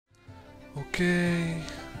Okay.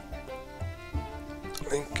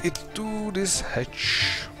 Link it to this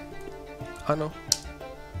hatch. Ah no.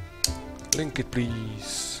 Link it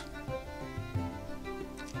please.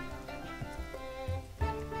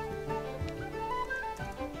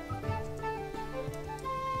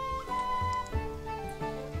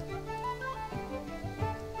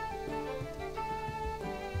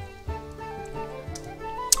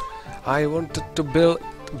 I wanted to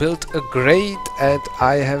build a grate and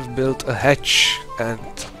I have built a hatch and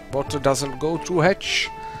water doesn't go through hatch,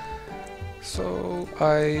 so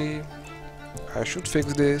I should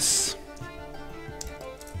fix this.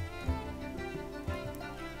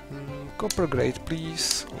 Copper grate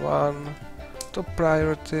please, 1, top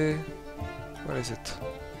priority. Where is it?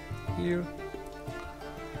 Here.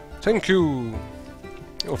 Thank you!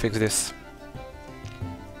 You'll fix this.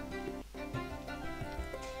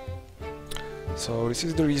 So this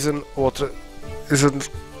is the reason water isn't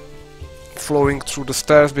flowing through the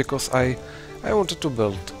stairs, because I wanted to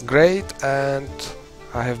build grate and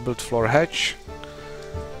I have built floor hatch.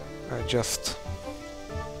 I just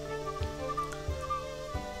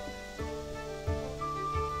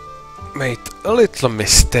made a little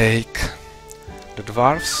mistake. The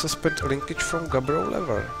dwarves suspend linkage from Gabbro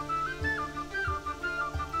lever.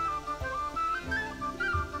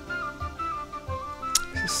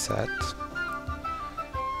 This is sad.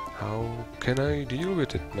 How can I deal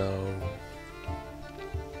with it now?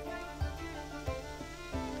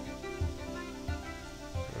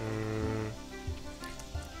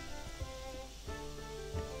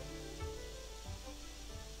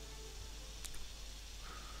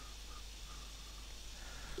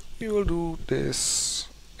 We will do this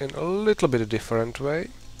in a little bit different way.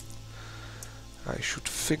 I should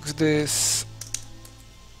fix this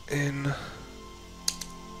in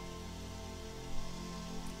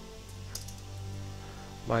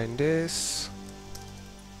mine this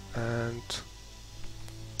and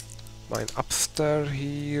mine upstairs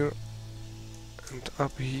here, and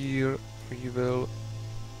up here we will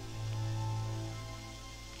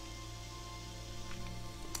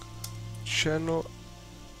channel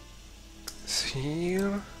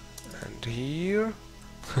here and here.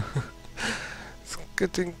 It's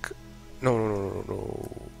getting no.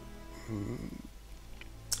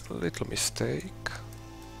 A little mistake.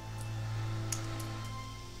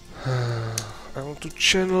 I want to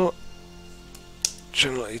channel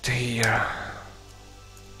it here.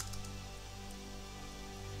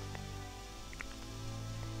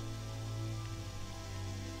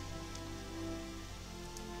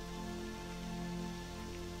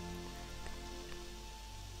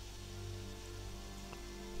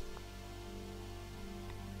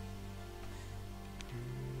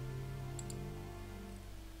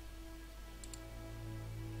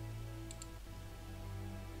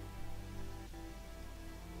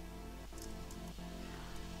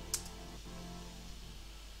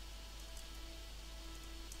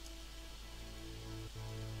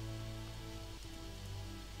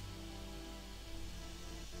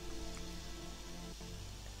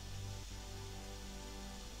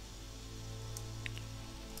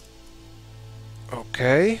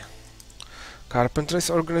 Okay. Carpenter is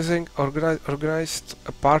organized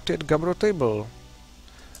a party at Gabbro table.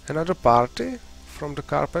 Another party from the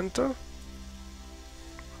carpenter?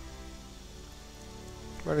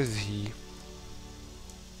 Where is he?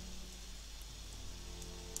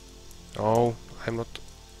 Oh, I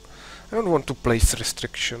don't want to place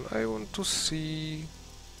restriction. I want to see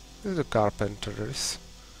where the carpenter is.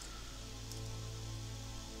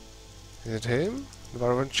 Is it him?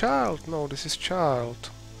 Dwarven child? No, this is child.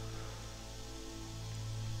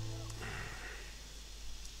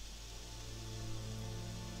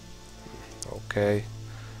 Okay,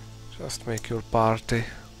 just make your party.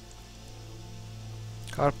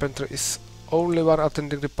 Carpenter is only one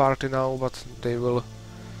attending the party now, but they will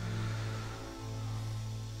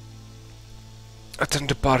attend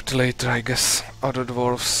the party later, I guess. Other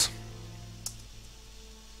dwarves.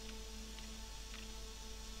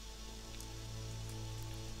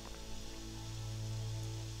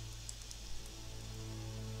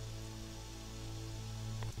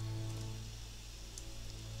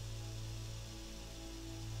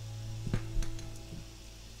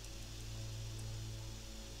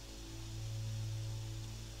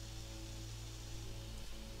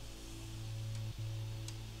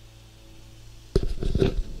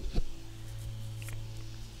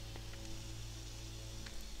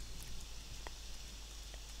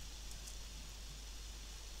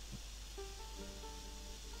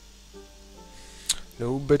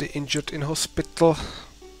 Nobody injured in hospital.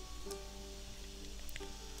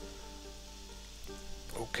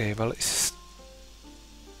 Okay, well,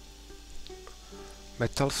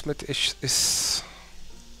 metalsmith is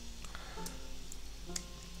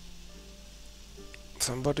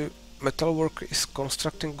somebody. Metalworker is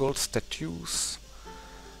constructing gold statues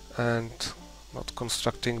and not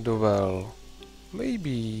constructing the well.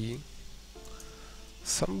 Maybe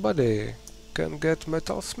somebody can get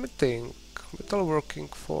metalworking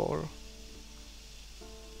for.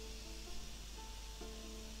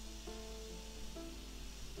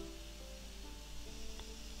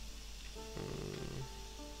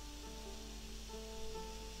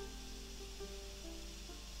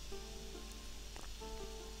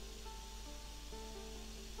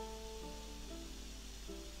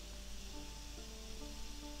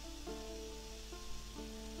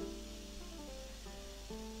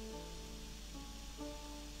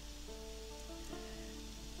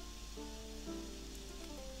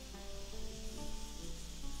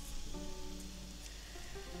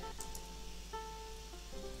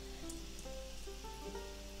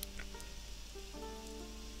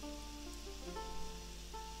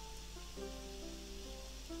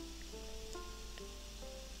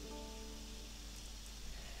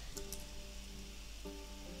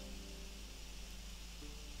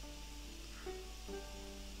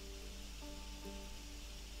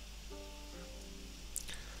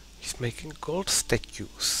 He's making gold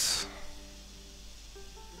statues.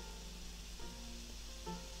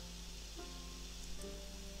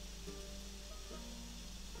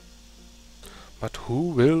 But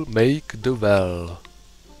who will make the well?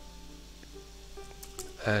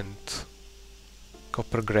 And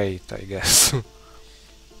copper grate, I guess.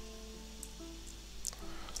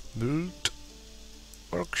 Build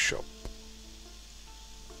workshop.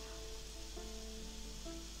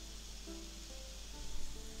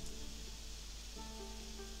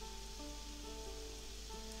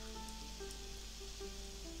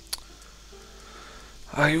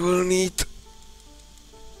 I will need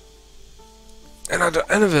another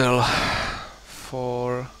anvil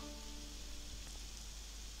for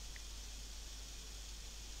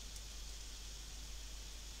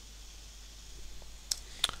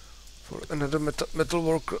another metal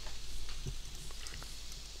worker.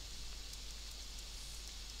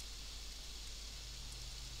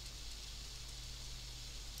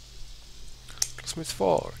 Smith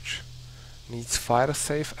Forge needs fire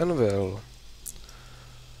safe anvil.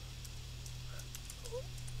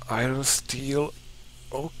 Iron steel.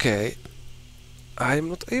 Okay, I'm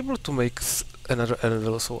not able to make another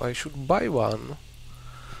anvil, so I should buy one.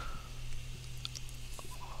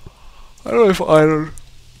 I don't have iron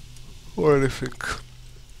or anything.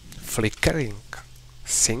 Flickering,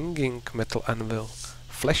 singing metal anvil,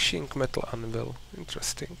 flashing metal anvil.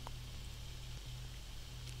 Interesting.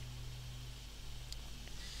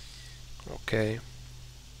 Okay,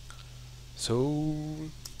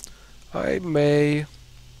 so I may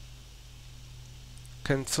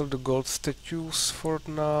cancel the gold statues for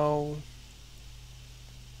now.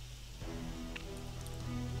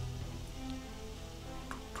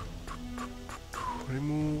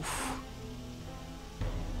 Remove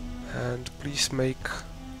and please make,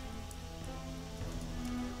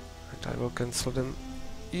 and I will cancel them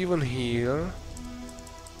even here.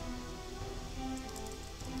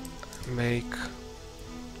 Make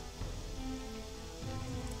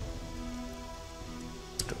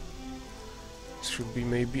should be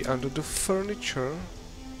maybe under the furniture.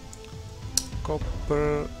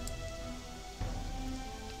 Copper.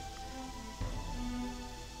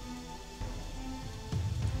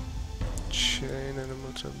 Chain and a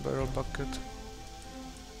military barrel bucket.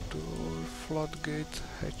 Door, floodgate,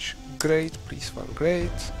 hatch, grate, please one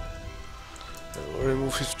grate. And we'll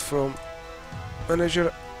remove it from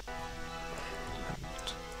manager.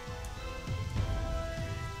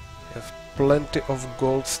 We have plenty of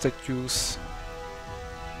gold statues.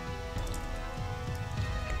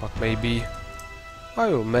 But maybe I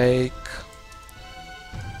will make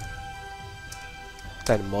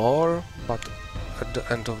 10 more, but at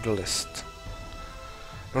the end of the list.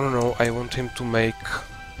 No, I want him to make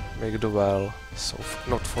the well, so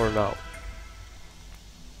not for now.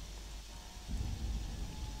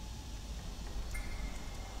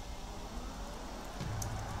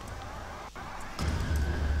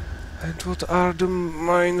 And what are the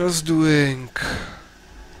miners doing?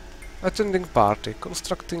 Attending party,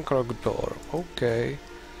 constructing locked door. Okay.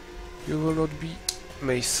 You will not be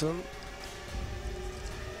mason.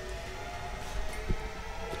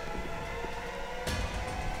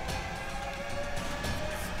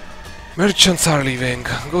 Merchants are leaving.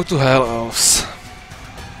 Go to hell, elves.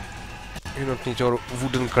 You don't need your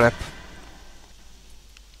wooden crap.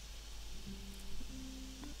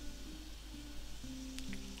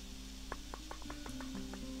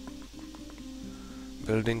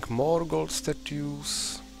 Building more gold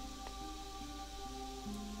statues.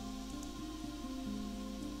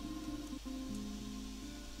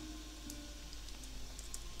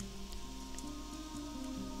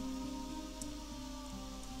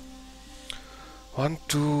 One,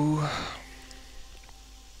 two,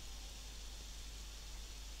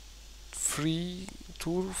 three,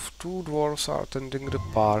 two dwarves are attending the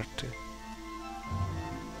party.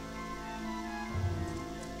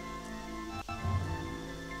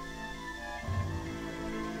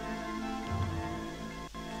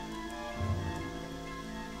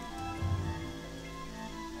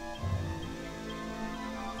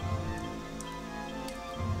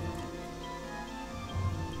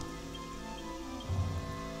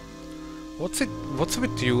 What's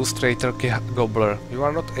with you, Traitor Gobbler? You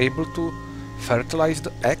are not able to fertilize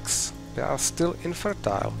the eggs? They are still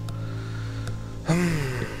infertile.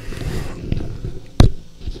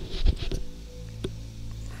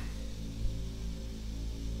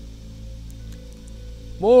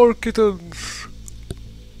 More kittens!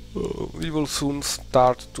 We will soon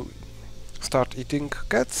start eating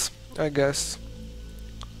cats, I guess.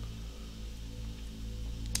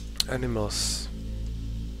 Animals.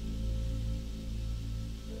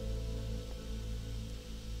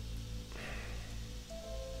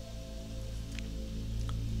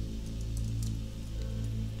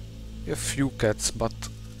 A few cats, but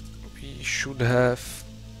we should have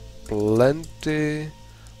plenty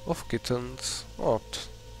of kittens. Not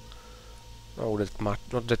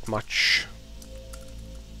that much.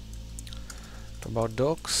 What about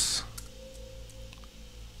dogs?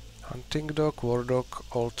 Hunting dog, war dog,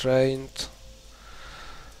 all trained.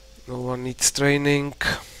 No one needs training.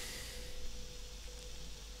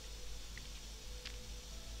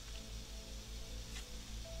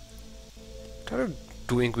 What are you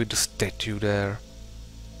doing with the statue there?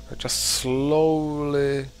 Just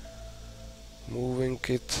slowly moving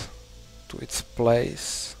it to its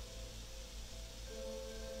place.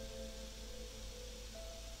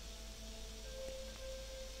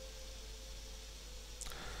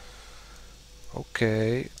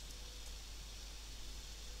 Okay.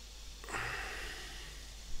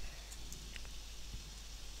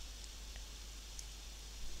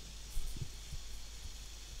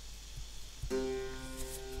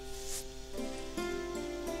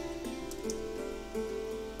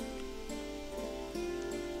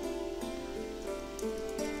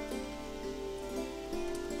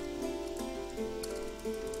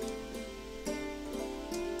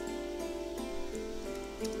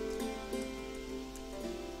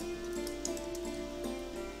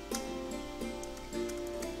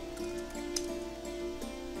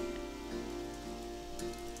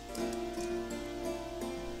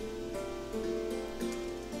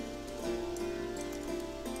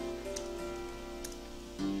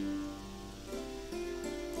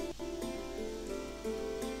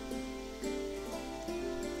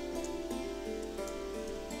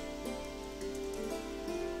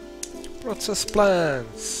 Process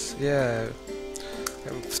plants. Yeah,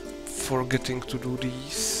 I'm forgetting to do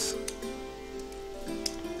these.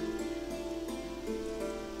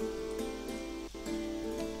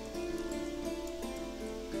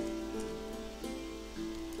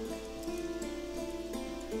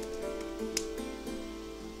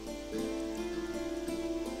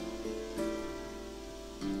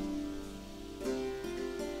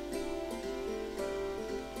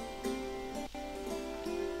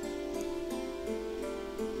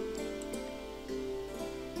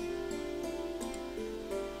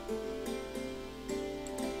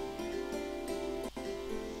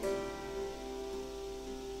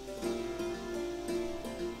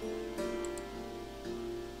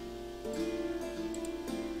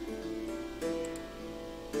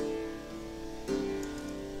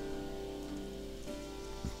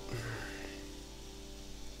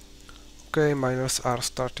 Okay, miners are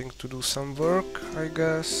starting to do some work, I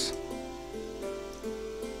guess.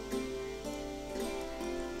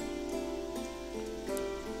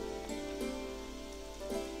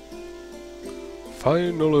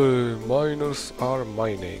 Finally, miners are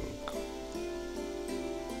mining.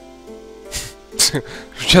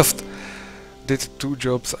 Just did 2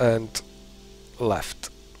 jobs and left.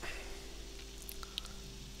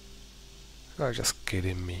 You're just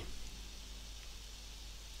kidding me.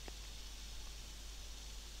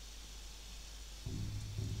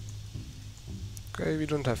 Okay, we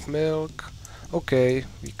don't have milk. Okay,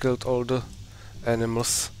 we killed all the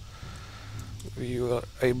animals we were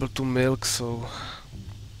able to milk, so...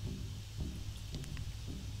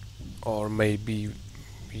 Or maybe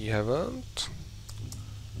we haven't.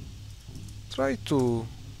 Try to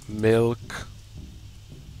milk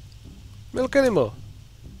Milk animal!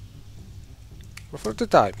 For 30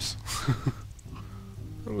 times.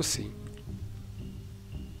 We'll see.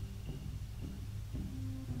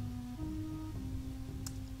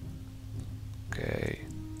 Okay.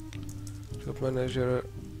 Job manager,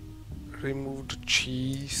 remove the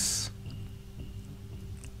cheese.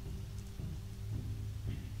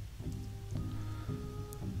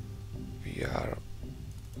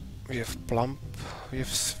 We have plump, we have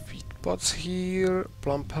sweet pots here,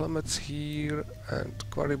 plump helmets here, and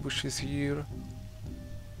quarry bushes here.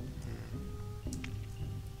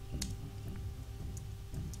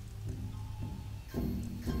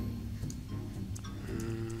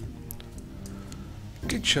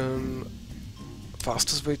 Kitchen.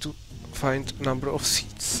 Fastest way to find number of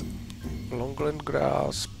seeds. Longland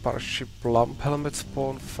grass, parsley, plump helmet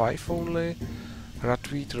spawn 5 only.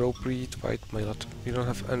 Ratweed, ropeweed, white millet. We don't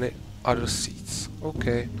have any other seeds.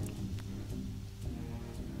 Okay.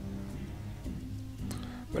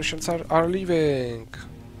 Merchants are leaving.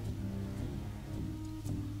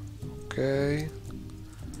 Okay.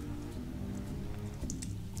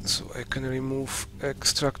 So I can remove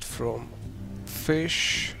extract from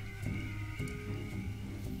fish.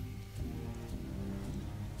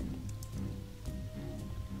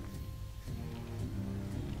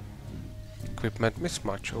 Equipment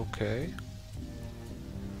mismatch, okay.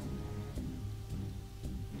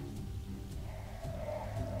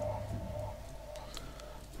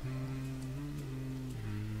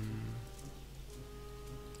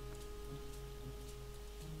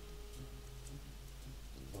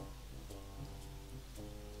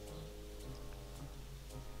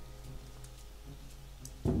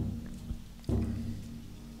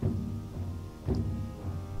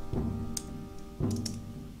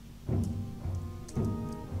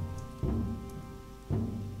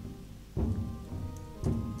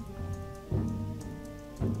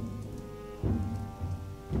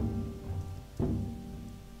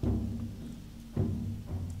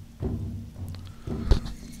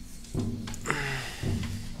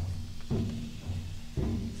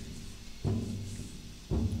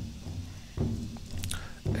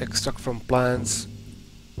 Extract from plants.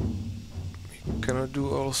 We cannot do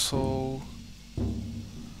also.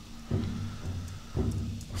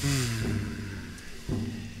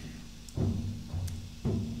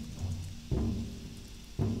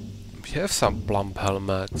 We have some plump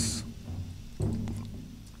helmets,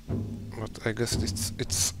 but I guess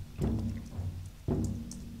it's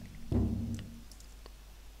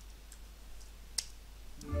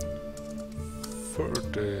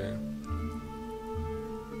 40.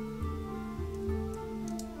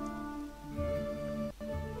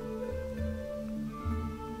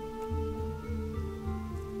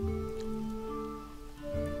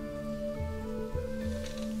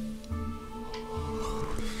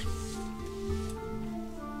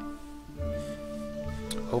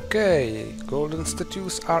 Okay, golden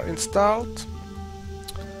statues are installed,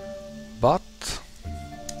 but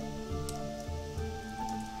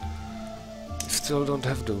we still don't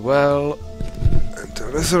have the well and the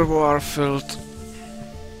reservoir filled.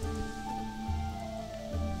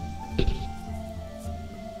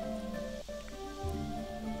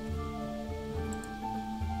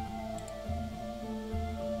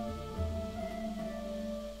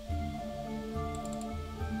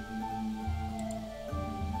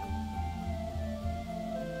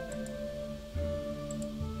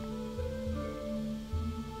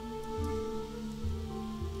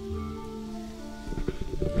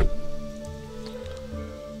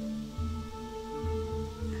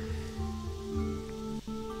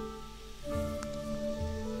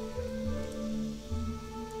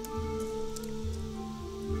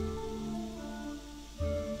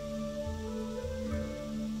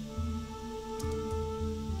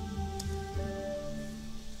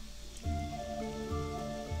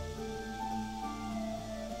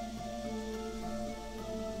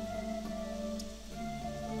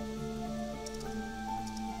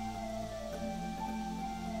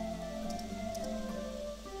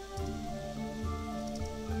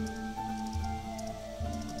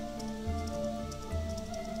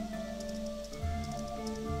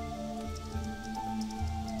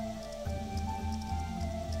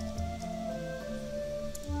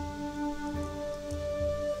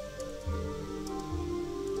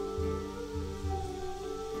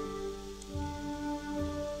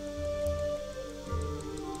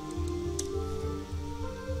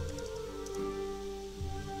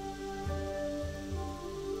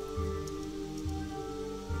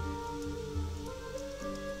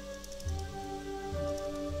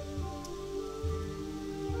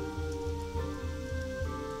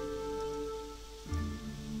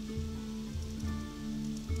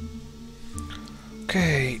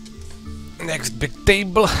 Okay, next big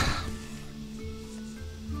table.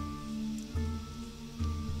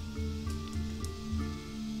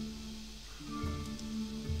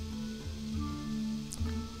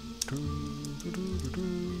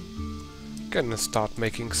 Can start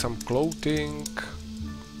making some clothing.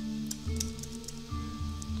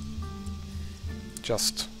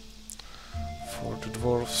 Just for the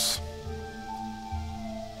dwarves.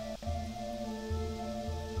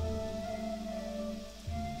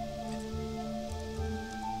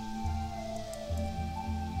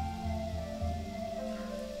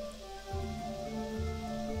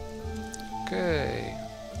 Okay.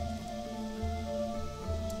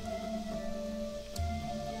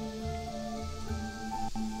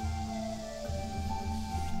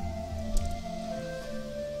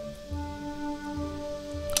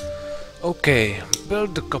 Okay,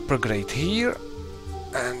 build the copper grate here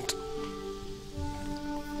and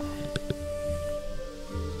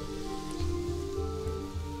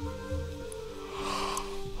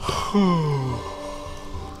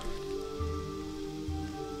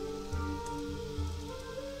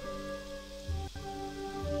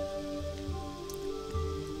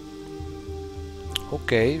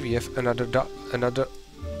okay, we have another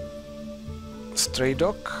stray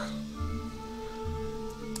dog.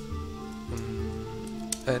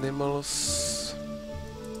 Animals.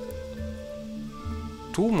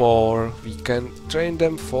 2 more. We can train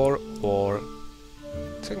them for war.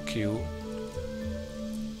 Thank you.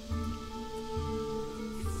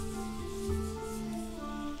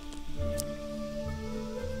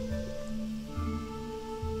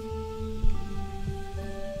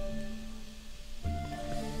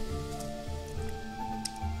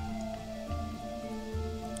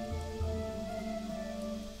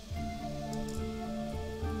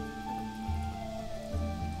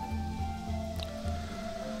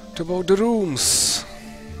 About the rooms,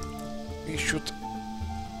 we should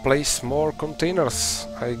place more containers,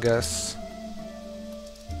 I guess.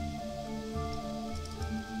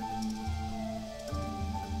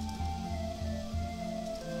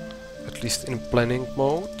 At least in planning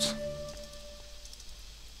mode.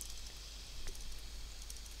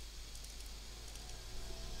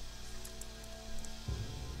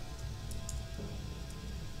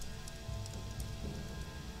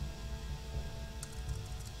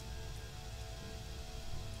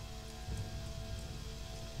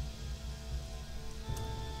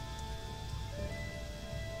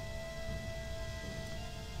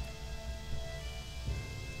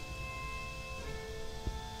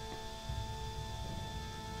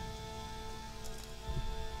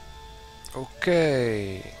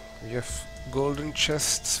 Okay, we have golden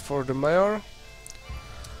chests for the mayor.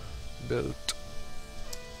 Built.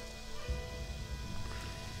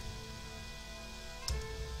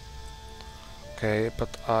 Okay,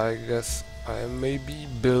 but I guess I may be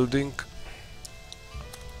building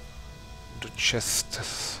the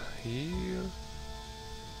chests here.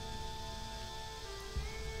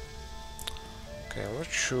 Okay, I'm not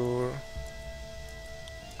sure.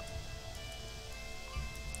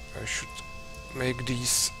 I should make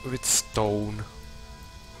these with stone.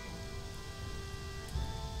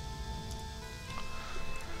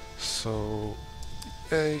 So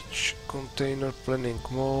H, container planning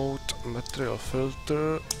mode, material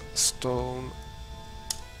filter, stone.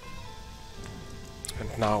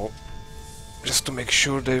 And now, just to make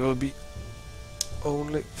sure they will be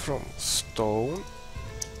only from stone.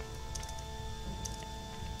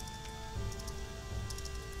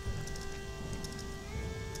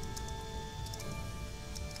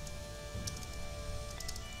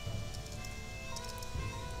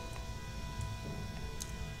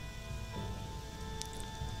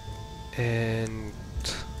 And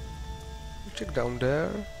check down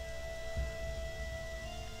there.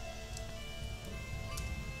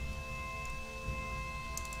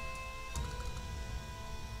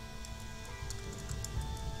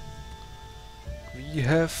 We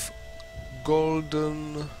have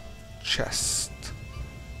golden chest.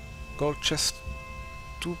 Gold chest,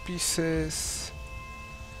 2 pieces.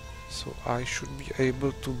 So I should be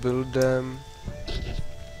able to build them.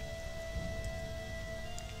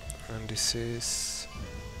 And this is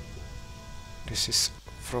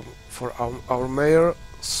for our mayor,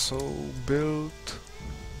 so build.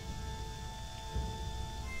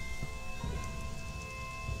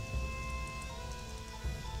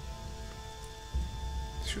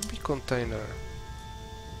 Should be container.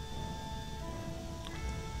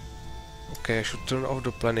 Okay, I should turn off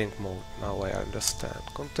the planning mode. Now I understand.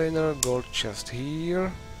 Container, gold chest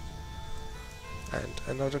here, and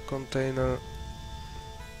another container.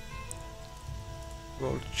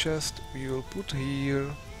 gold chest we will put here.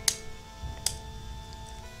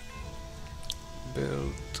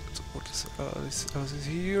 Build. What else is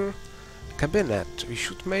here? Cabinet. We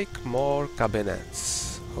should make more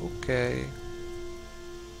cabinets. Okay.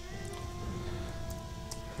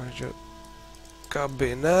 Major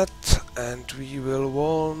cabinet, and we will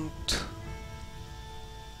want.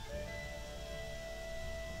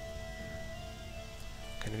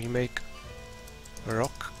 Can we make a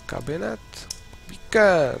rock cabinet? We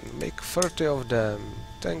can make 30 of them.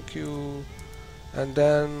 Thank you. And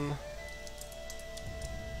then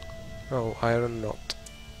no, iron not.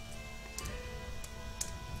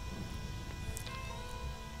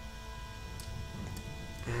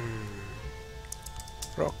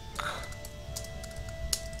 Rock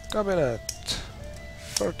cabinet,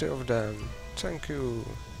 30 of them. Thank you.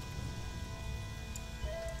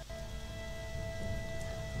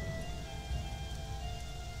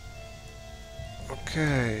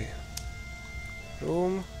 Okay.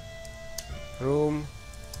 Room, room,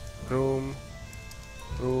 room,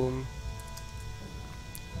 room.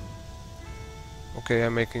 Okay,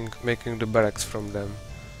 I'm making the barracks from them.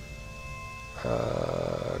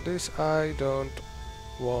 This I don't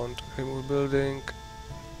want. Remove building.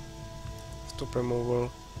 Stop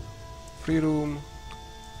removal. Free room.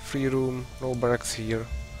 Free room. No barracks here.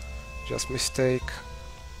 Just mistake.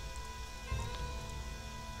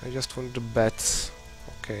 I just want the beds.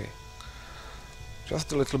 Okay. Just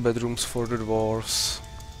the little bedrooms for the dwarves.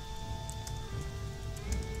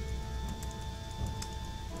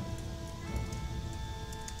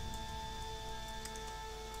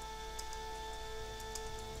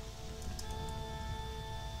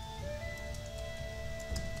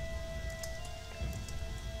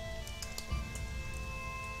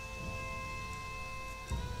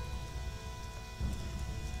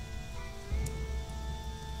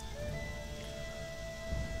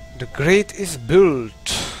 The grate is built,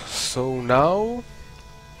 so now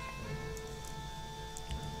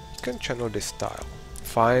you can channel this tile.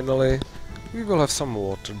 Finally, we will have some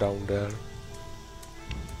water down there.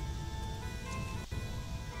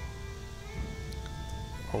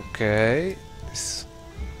 Okay, this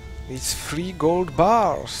needs 3 gold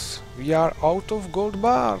bars. We are out of gold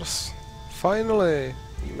bars. Finally,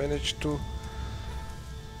 we managed to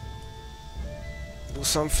do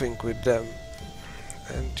something with them.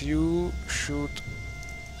 And you should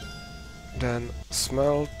then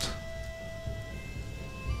smelt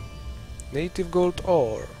native gold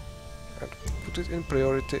ore and put it in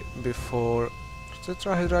priority before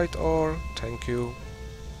tetrahydrite ore. Thank you.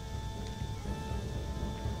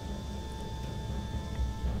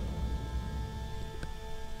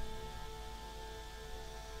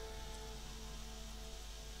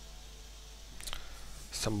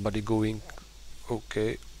 Somebody going.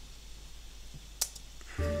 Okay.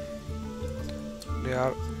 They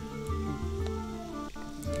are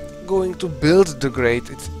going to build the grate.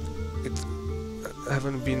 It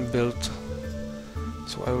haven't been built,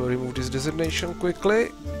 so I will remove this designation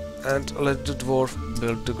quickly and let the dwarf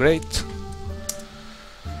build the grate.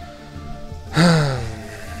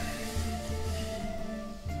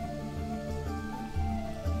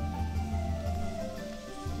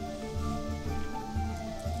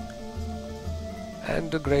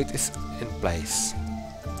 And the grate is in place.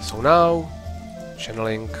 So now,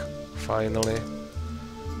 channeling, finally.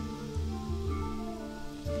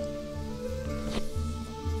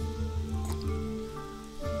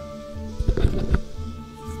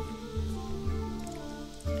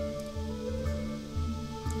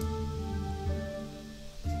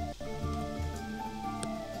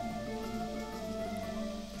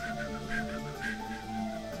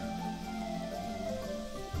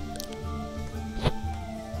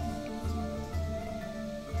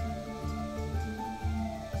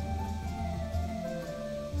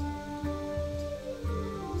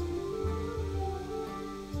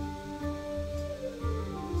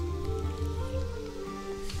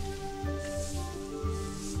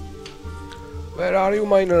 Where are you,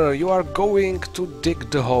 miner? You are going to dig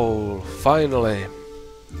the hole. Finally.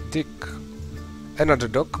 Dig. Another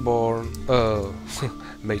dog born.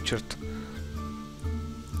 Matured.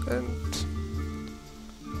 And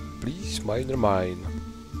please, miner, mine.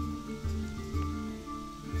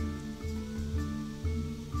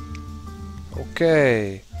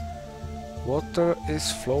 Okay. Water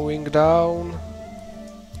is flowing down.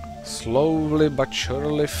 Slowly but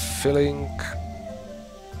surely filling.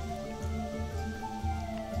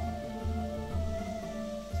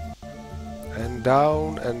 And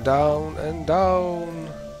down and down and down.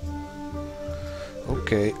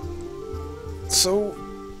 Okay. So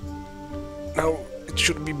now it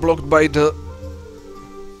should be blocked by the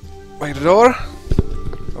by the door.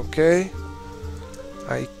 Okay.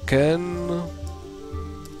 I can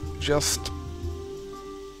just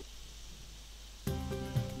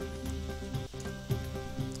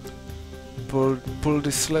pull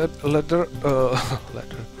this lever.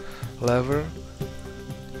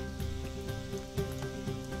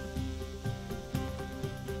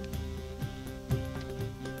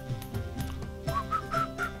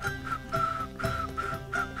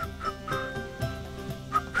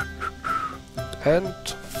 And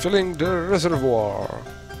filling the reservoir.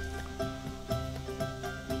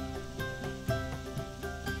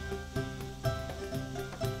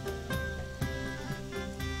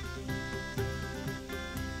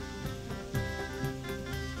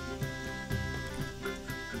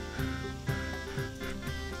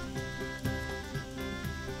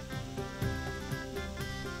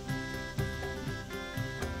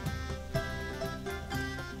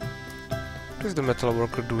 What is the metal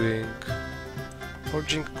worker doing?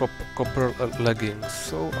 Forging copper leggings,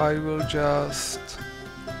 so I will just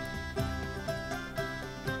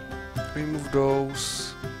remove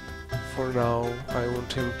those for now. I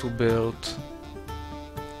want him to build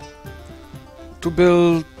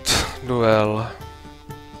the well.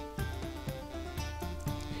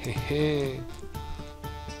 Hehe.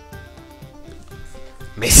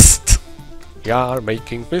 Mist! We are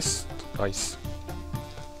making mist. Nice.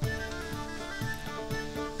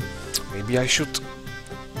 Maybe I should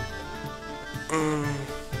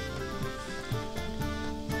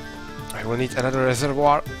I will need another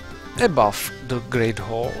reservoir above the Great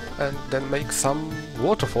Hall and then make some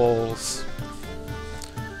waterfalls.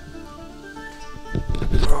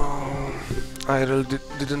 Oh, I really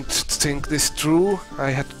didn't think this through.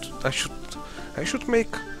 I should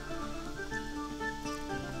make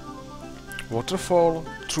waterfall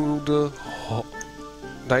through the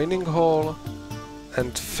dining hall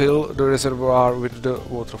and fill the reservoir with the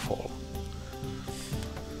waterfall.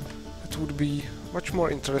 It would be much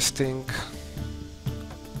more interesting.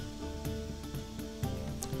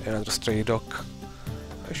 Another stray dog.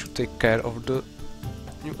 I should take care of the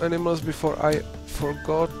new animals before I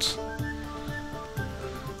forgot.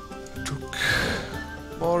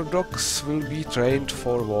 More dogs will be trained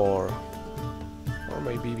for war. Or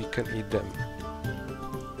maybe we can eat them.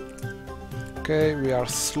 Okay, we are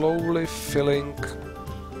slowly filling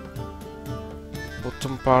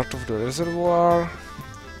bottom part of the reservoir.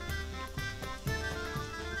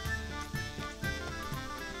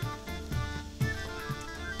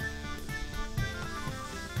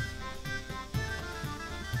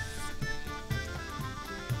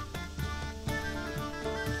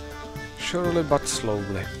 Surely but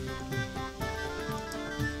slowly.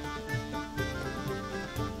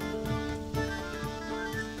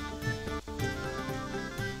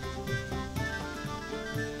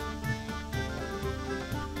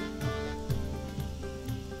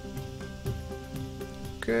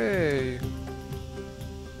 Okay.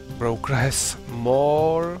 Broker has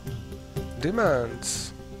more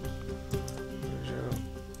demands.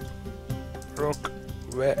 Rock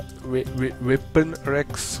weapon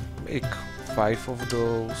racks. Make 5 of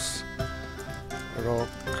those. Rock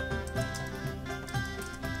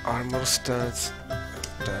armor stands.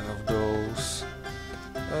 10 of those.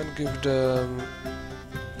 And give them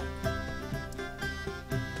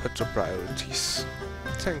better priorities.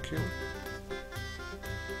 Thank you.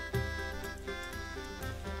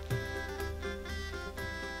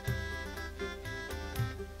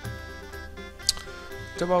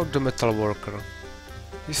 What about the metal worker?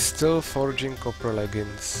 He's still forging copper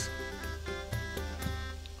leggings.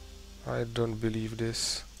 I don't believe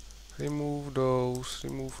this. Remove those,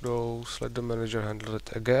 let the manager handle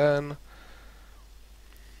it again.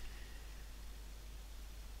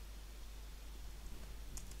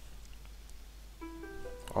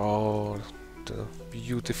 Oh, the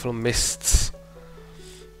beautiful mists.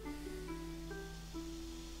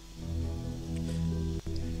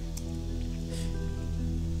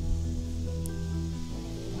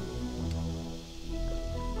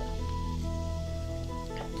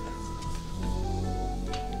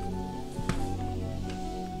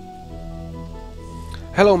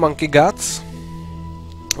 Hello monkey gods,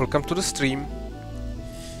 welcome to the stream.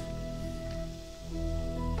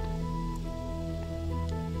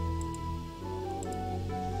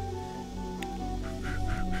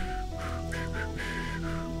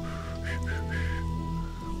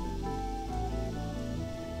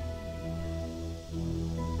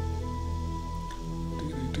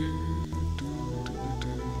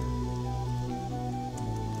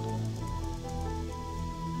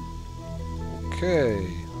 Okay.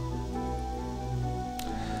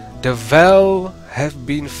 The well have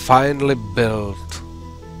been finally built.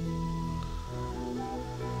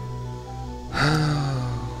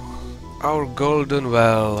 Our golden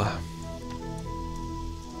well.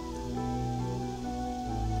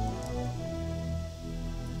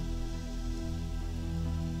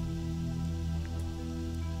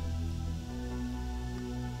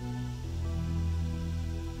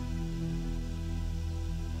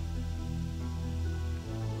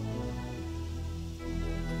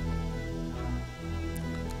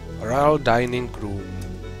 Royal dining room.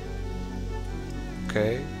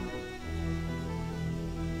 Okay.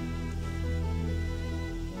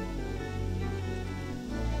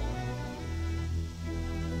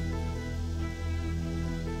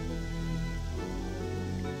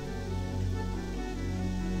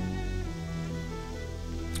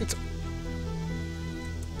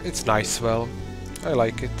 It's nice, well, I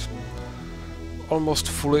like it. Almost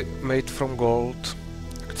fully made from gold,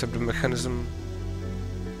 except the mechanism.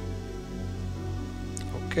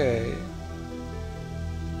 Okay.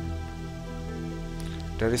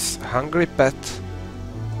 There is a hungry pet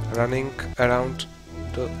running around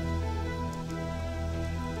the...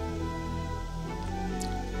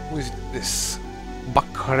 Who is this?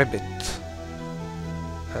 Buck rabbit.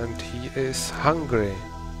 And he is hungry.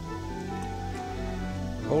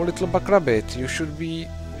 Oh, little buck rabbit, you should be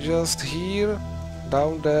just here.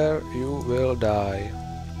 Down there you will die.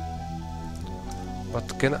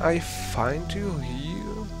 But can I find you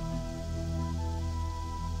here?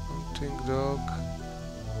 Hunting dog.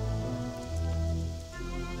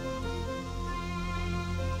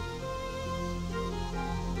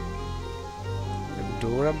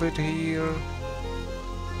 Door a bit here.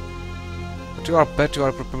 But you are pet, you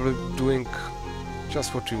are probably doing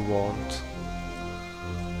just what you want.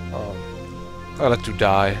 Oh, I'll let you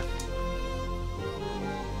die.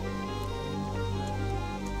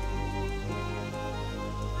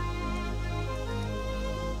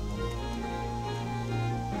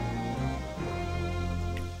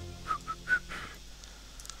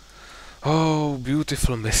 Oh,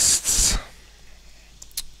 beautiful mists.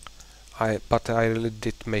 But I really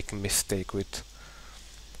did make a mistake with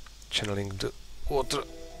channeling the water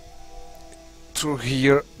through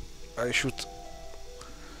here. I should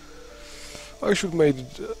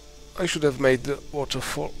have made the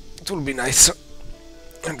waterfall. It will be nicer,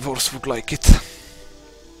 and dwarves would like it.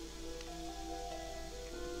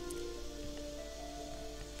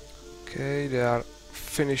 Okay, they are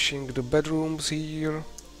finishing the bedrooms here,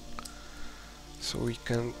 so we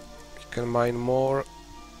can mine more.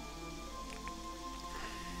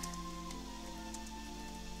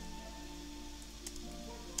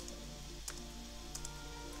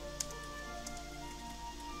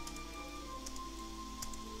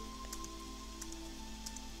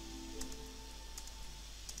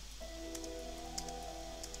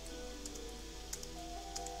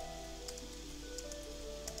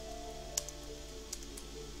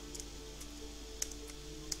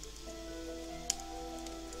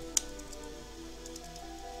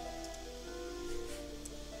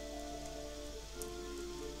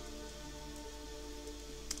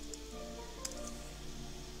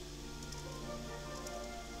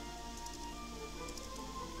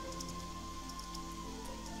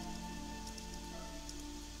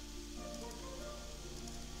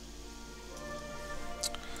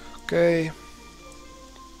 Okay.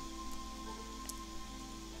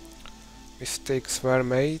 Mistakes were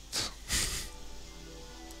made.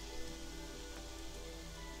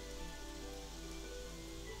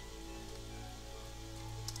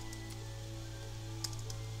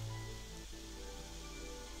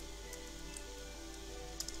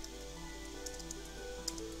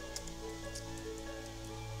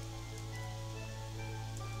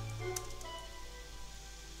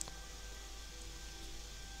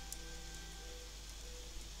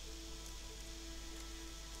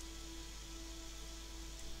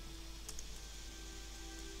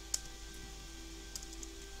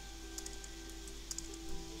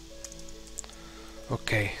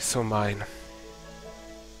 Okay, so mine.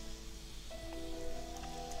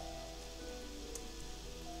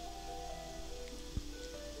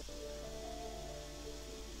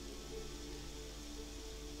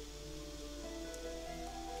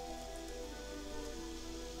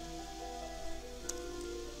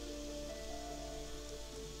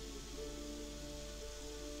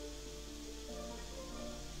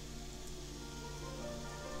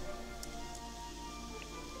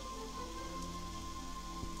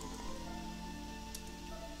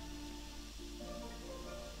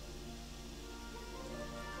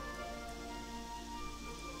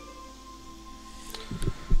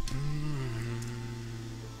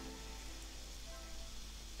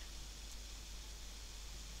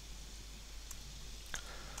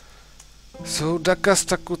 So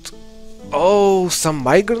Dakasstakud. Oh, some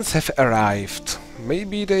migrants have arrived.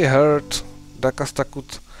 Maybe they heard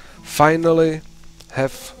Dakasstakud finally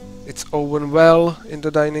have its own well in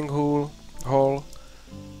the dining hall.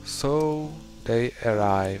 So they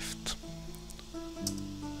arrived.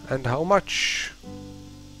 And how much?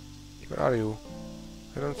 Where are you?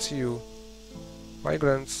 I don't see you.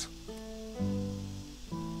 Migrants.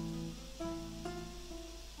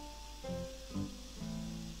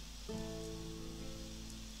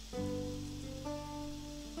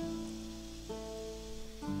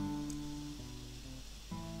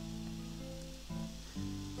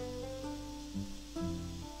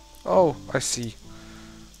 Oh, I see.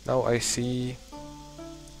 Now I see.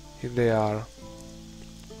 Here they are.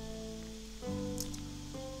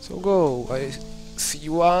 So go. I see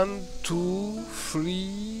 1, 2,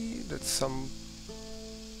 3. That's some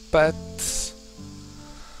pets.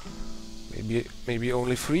 Maybe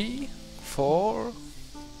only 3, 4.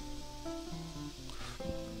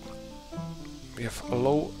 We have a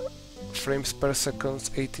low frames per second,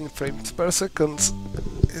 18 frames per second.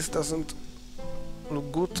 This doesn't look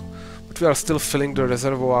good, but we are still filling the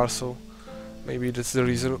reservoir, so maybe that's the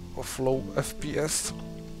reason of low FPS.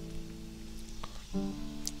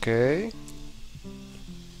 Okay.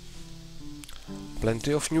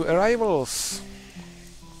 Plenty of new arrivals.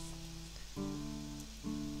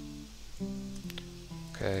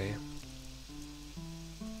 Okay.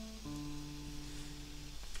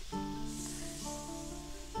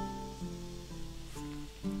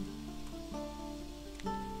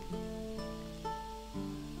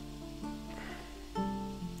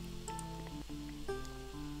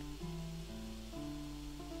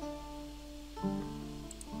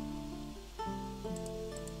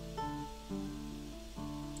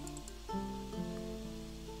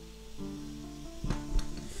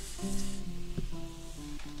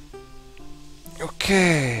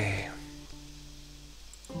 Okay.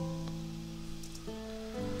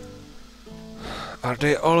 Are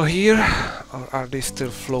they all here, or are they still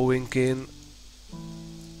flowing in?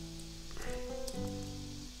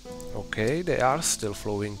 Okay, they are still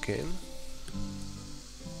flowing in.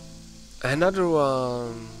 Another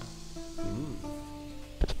one.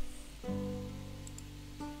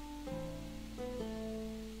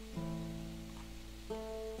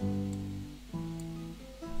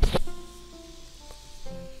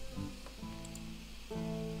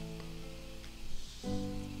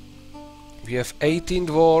 We have 18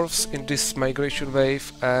 dwarves in this migration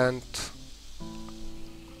wave, and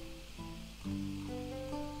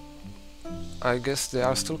I guess they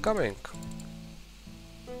are still coming.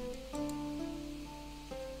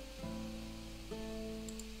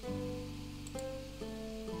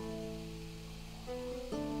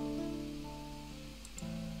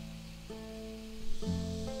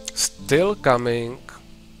 Still coming.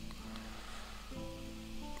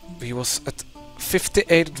 We was at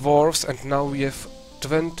 58 dwarves and now we have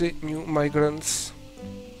 20 new migrants.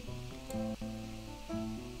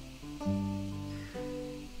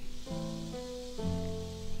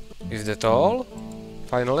 Is that all?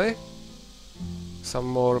 Finally? Some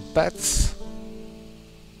more pets?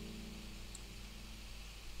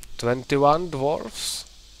 21 dwarves?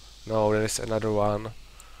 No, there is another one.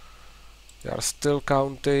 We are still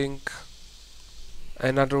counting.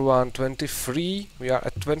 Another one, 23. We are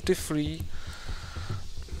at 23.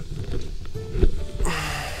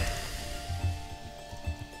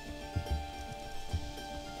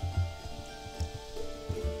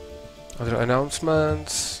 Other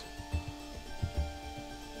announcements.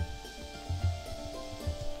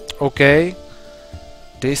 Okay.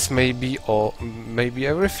 This may be all, maybe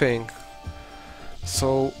everything.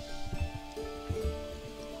 So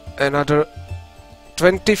another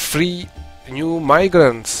 23 new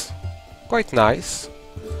migrants. Quite nice.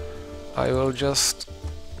 I will just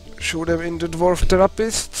show them in the Dwarf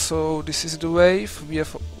Therapist. So this is the wave. We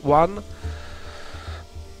have one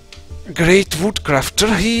great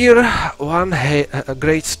woodcrafter here, one a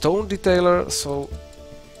great stone detailer, so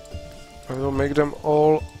I will make them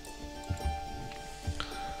all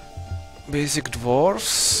basic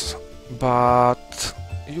dwarfs, but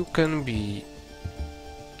you can be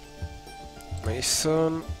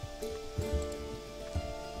mason.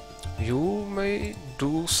 You may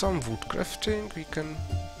do some woodcrafting, we can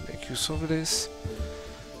make use of this.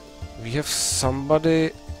 We have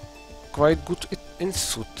somebody quite good in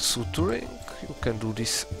suturing. You can do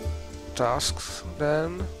these tasks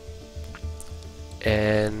then.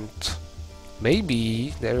 And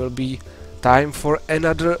maybe there will be time for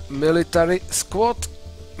another military squad.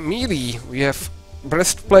 Melee. We have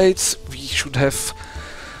breastplates, we should have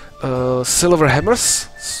silver hammers,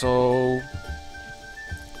 so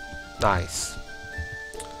Nice.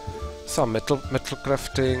 Some metal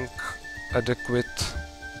crafting, adequate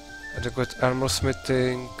armor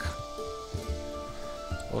smithing.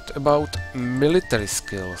 What about military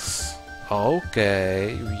skills?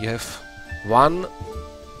 Okay, we have one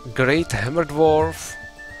great hammer dwarf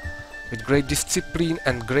with great discipline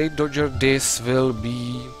and great dodger. This will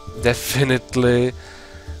be definitely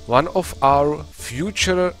one of our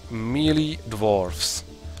future melee dwarfs.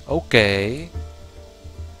 Okay.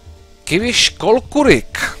 Kivish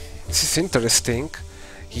Kolkurik. This is interesting.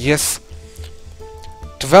 He has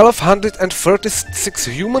 1236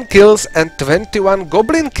 human kills and 21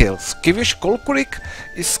 goblin kills. Kivish Kolkurik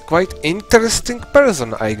is quite interesting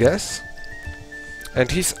person, I guess.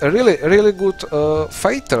 And he's a really good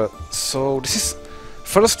fighter. So this is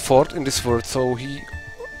first fort in this world, so he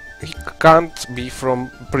can't be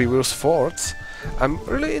from previous forts. I'm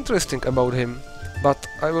really interested about him, but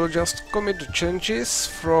I will just commit the changes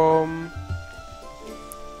from.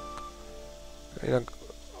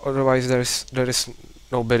 Otherwise, there is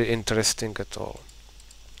no very interesting at all.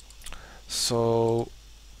 So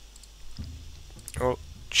I'll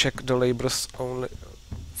check the labors only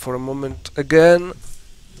for a moment again,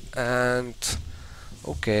 and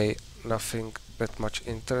okay, nothing that much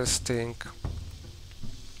interesting.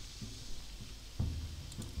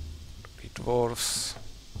 Dwarves.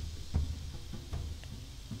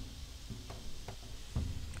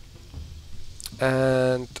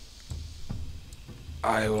 And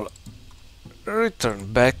I will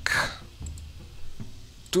return back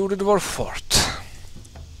to the Dwarf Fort.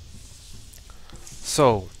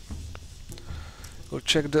 So we'll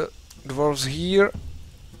check the dwarves here.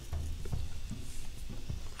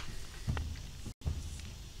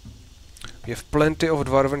 We have plenty of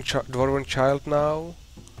dwarven child now.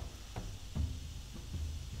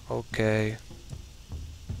 Okay.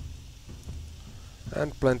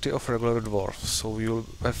 And plenty of regular dwarfs, so we will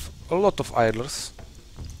have a lot of idlers.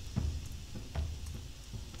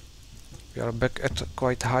 We are back at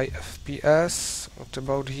quite high FPS. What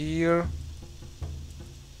about here?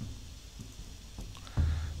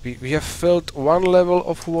 We have filled one level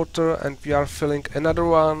of water and we are filling another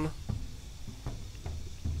one.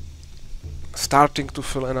 Starting to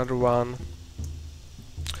fill another one.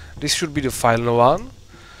 This should be the final one.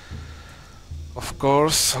 Of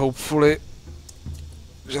course, hopefully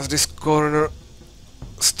just this corner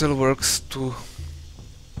still works to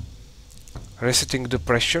resetting the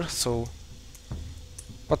pressure, so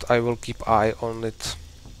but I will keep eye on it.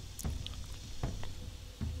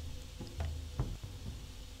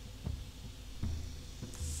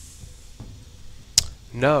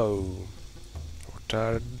 No.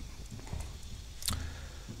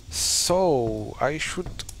 So I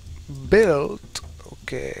should build.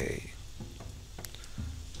 Okay.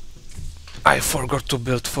 I forgot to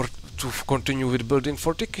build to continue with building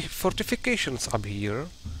fortifications up here.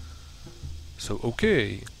 So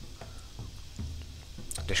okay.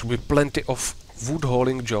 There should be plenty of wood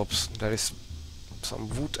hauling jobs. There is some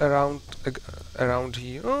wood around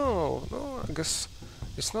here. Oh no, I guess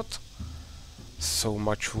it's not so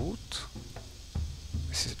much wood.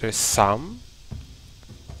 There's some.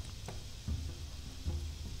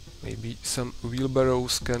 Maybe some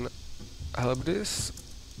wheelbarrows can help this.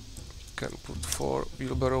 Can put 4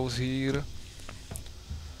 wheelbarrows here.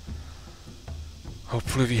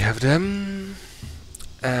 Hopefully we have them.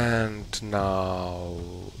 And now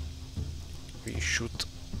we should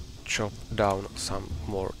chop down some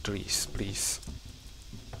more trees, please.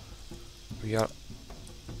 We are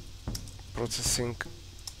processing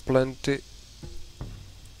plenty.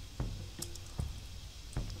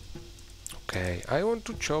 Okay, I want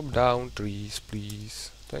to chop down trees,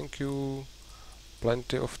 please. Thank you.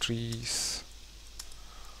 Plenty of trees.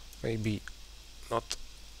 Maybe not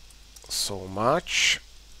so much.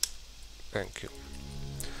 Thank you.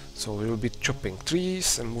 So we will be chopping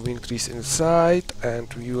trees and moving trees inside,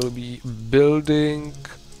 and we will be building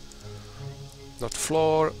not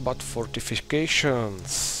floor but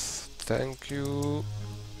fortifications. Thank you.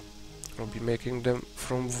 I'll be making them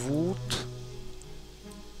from wood.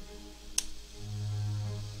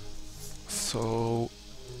 So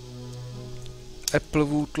apple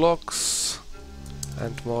wood logs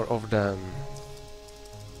and more of them.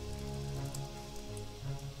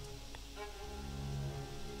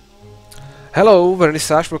 Hello,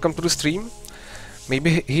 Vernissage, welcome to the stream.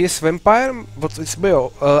 Maybe he is vampire? What's his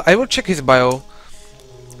bio? I will check his bio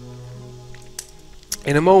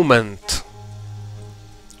in a moment.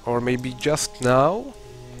 Or maybe just now?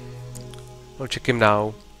 I'll check him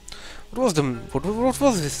now. What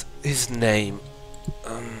was his name?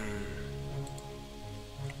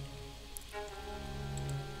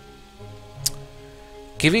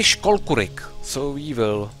 Kivish Kolkurik. So we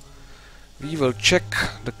will check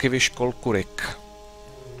the Kivish Kolkurik.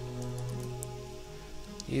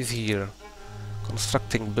 He's here.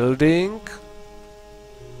 Constructing building.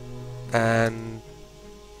 And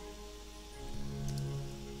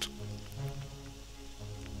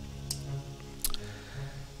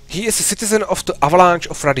he is a citizen of the Avalanche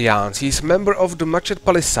of Radiance. He is a member of the Mached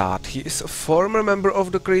Palisade. He is a former member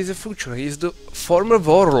of the Crazy Future. He is the former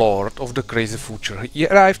warlord of the Crazy Future. He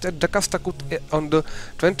arrived at Dakasstakud on the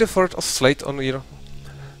 23rd of Slate on year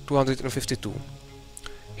 252.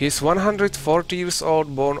 He is 140 years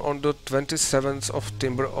old, born on the 27th of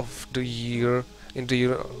Timber of the year in the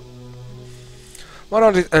year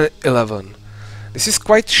 111. This is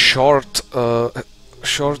quite short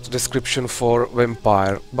description for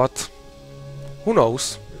vampire, but who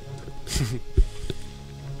knows?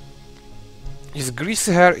 His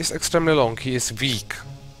greasy hair is extremely long. He is weak.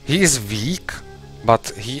 He is weak, but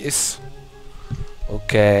he is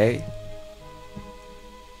okay.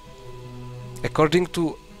 According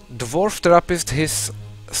to Dwarf Therapist, his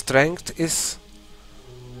strength is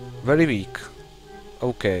very weak.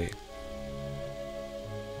 Okay.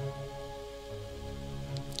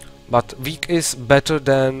 But weak is better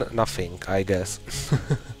than nothing, I guess.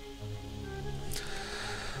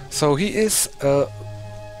 So he is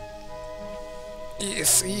he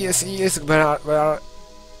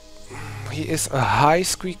is a high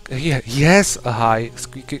squeak. He has a high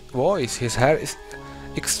squeaky voice. His hair is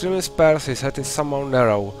extremely sparse. His head is somehow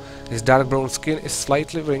narrow. His dark brown skin is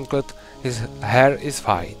slightly wrinkled. His hair is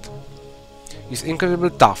white. He's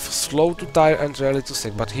incredibly tough, slow to tire and rarely to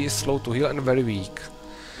sick, but he is slow to heal and very weak.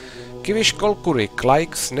 Kivish Kolkurik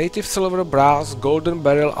likes native silver, brass, golden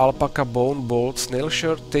barrel, alpaca, bone, bolt, snail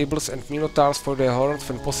shirt, tables and minotaurs for their horns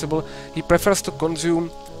when possible. He prefers to consume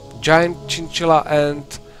giant chinchilla, and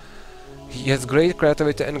he has great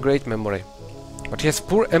creativity and great memory. But he has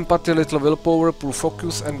poor empathy, little willpower, poor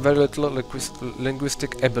focus and very little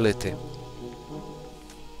linguistic ability.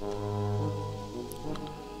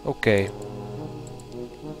 Okay.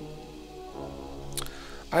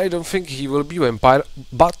 I don't think he will be vampire,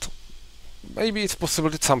 but maybe it's possible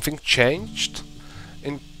that something changed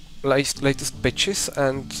in latest patches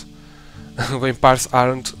and vampires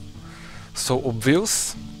aren't so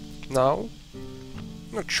obvious now.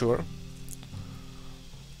 Not sure.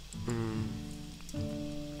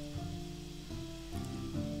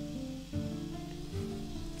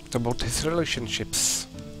 What about his relationships?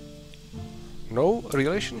 No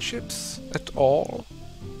relationships at all?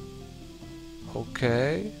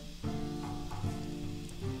 Okay.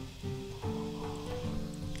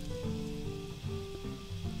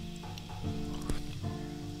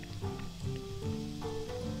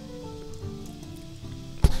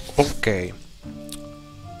 Okay.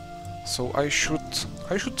 So I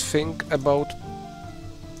should think about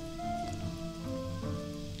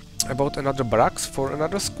another barracks for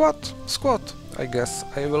another squad, I guess.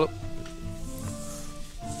 I will.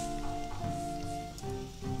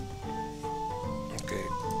 Okay.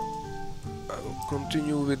 I will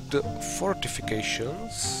continue with the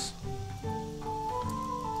fortifications.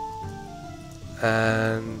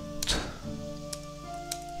 And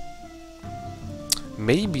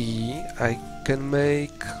maybe I can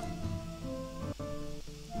make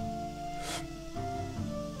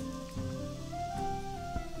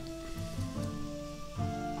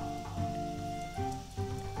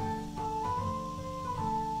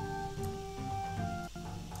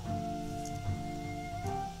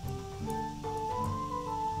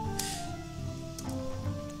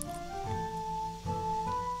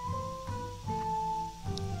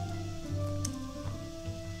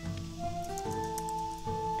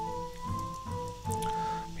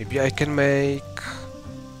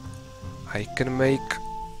I can make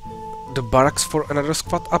the barracks for another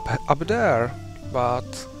squad up there,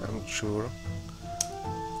 but I'm not sure.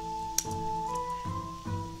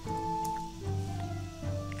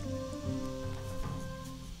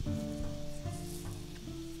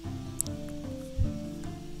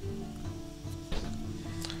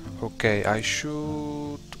 Okay, I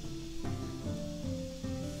should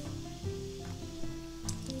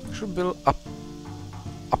build up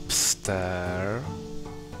upstairs.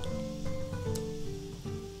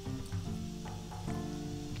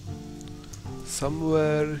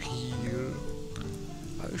 Somewhere here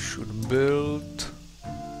I should build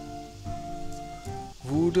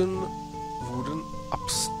wooden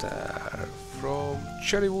upstairs from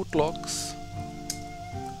cherry wood logs,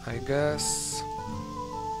 I guess.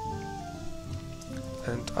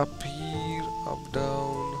 And up here, up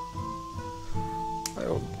down.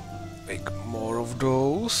 I'll make more of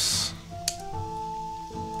those.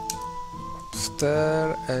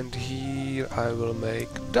 stair, and here I will make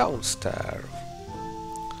downstairs.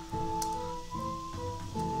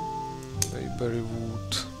 Bayberry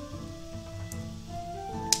wood.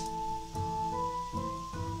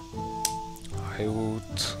 I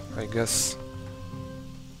would, I guess.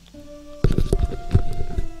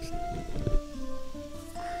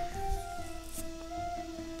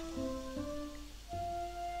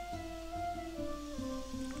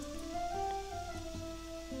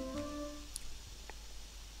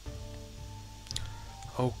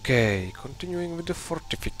 Okay, continuing with the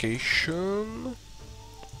fortification,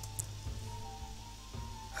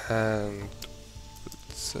 and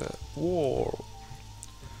it's a wall.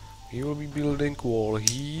 We will be building wall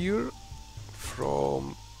here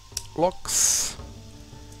from blocks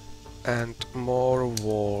and more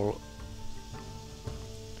wall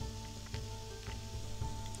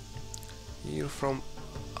here from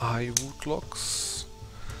high wood blocks,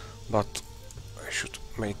 but I should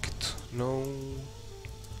make it no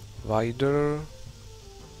wider.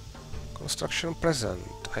 Construction present.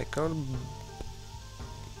 I can't.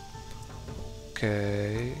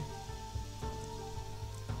 Okay.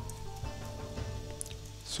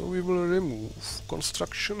 So we will remove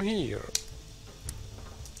construction here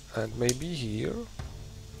and maybe here.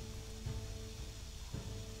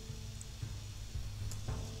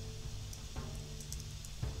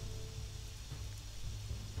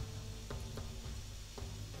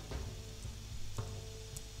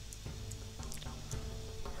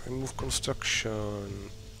 Remove construction.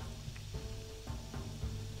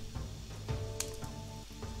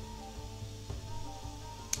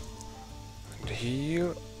 And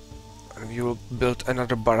here. And we will build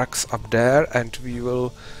another barracks up there, and we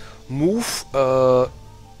will move the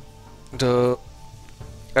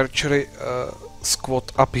archery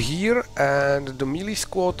squad up here, and the melee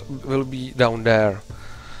squad will be down there.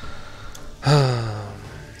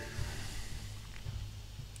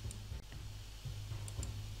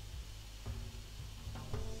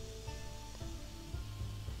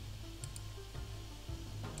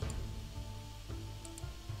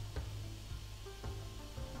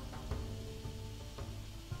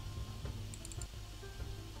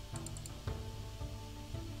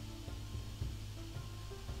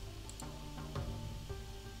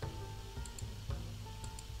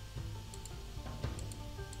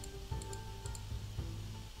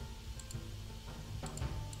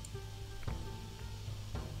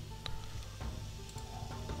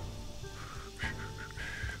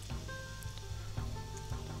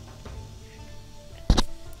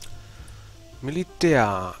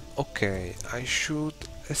 Militia. Okay, I should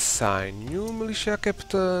assign new militia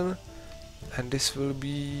captain, and this will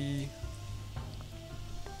be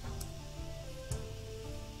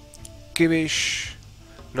Kivish.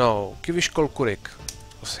 No, Kivish Kolkurik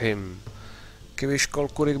was him. Kivish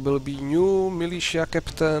Kolkurik will be new militia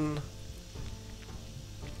captain.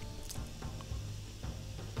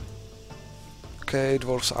 Okay,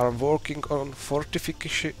 dwarves are working on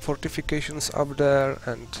fortifications up there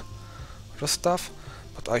and other stuff,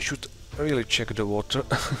 but I should really check the water.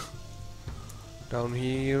 Down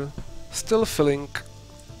here, still filling.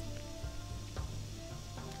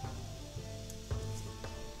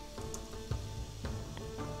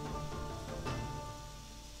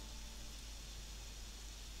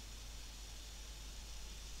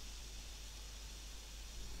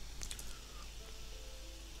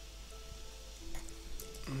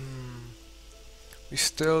 We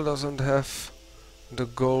still doesn't have the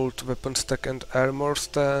gold weapon stack and armor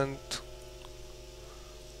stand,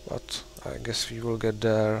 but I guess we will get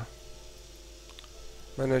there.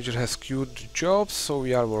 Manager has queued jobs, so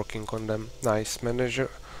we are working on them. Nice. Manager,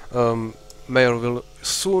 mayor will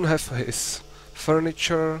soon have his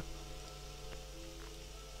furniture.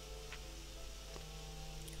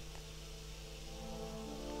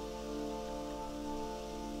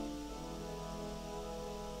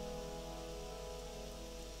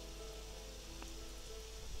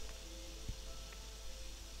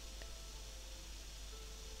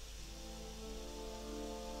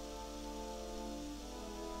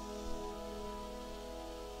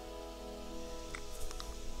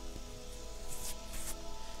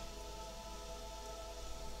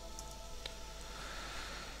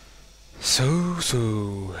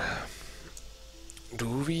 So, do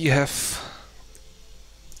we have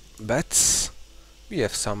bats? We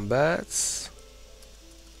have some bats,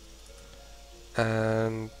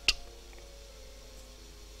 and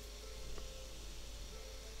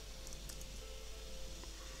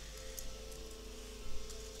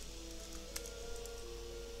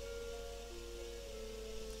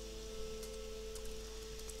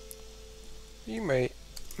we may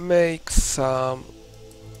make some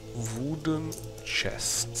wooden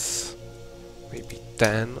chests. Maybe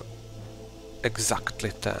 10.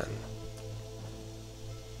 Exactly 10.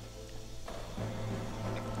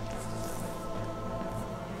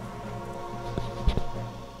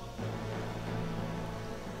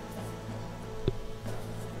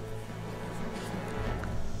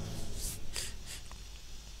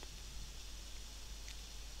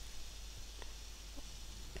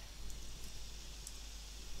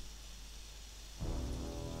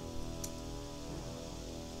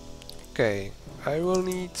 Okay, I will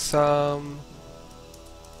need some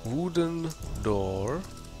wooden door.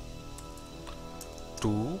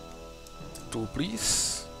 Two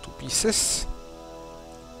please, 2 pieces.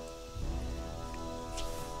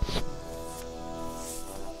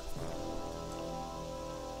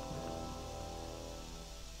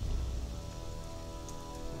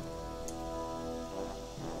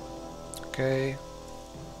 Okay.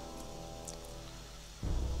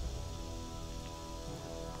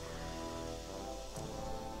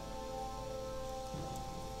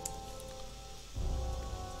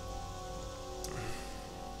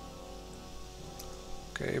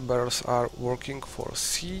 Okay, barrels are working for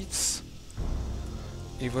seeds,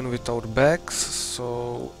 even without bags,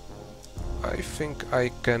 so I think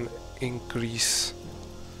I can increase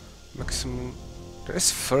maximum. There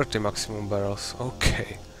is 30 maximum barrels,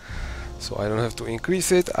 okay. So I don't have to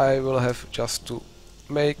increase it, I will have just to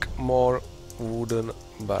make more wooden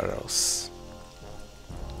barrels.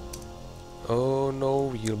 Oh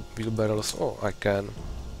no, wheel barrels, oh I can.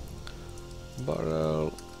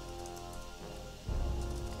 Barrel.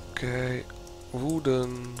 Okay,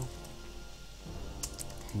 wooden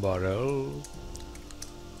barrel.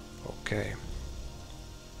 Okay.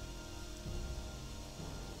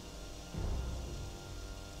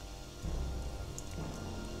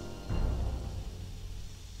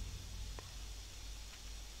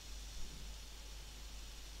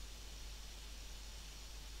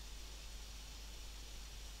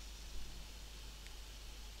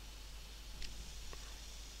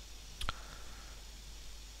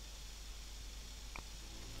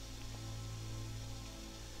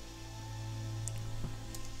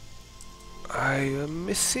 I am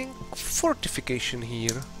missing fortification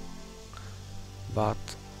here, but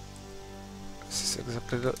this is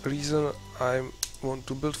exactly the reason I want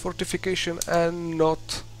to build fortification and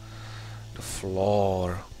not the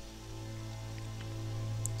floor.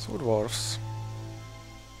 So dwarves,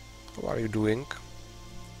 how are you doing?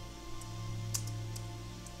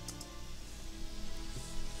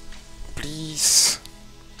 Please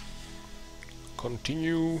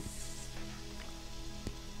continue.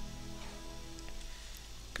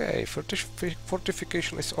 Okay,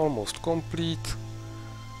 fortification is almost complete.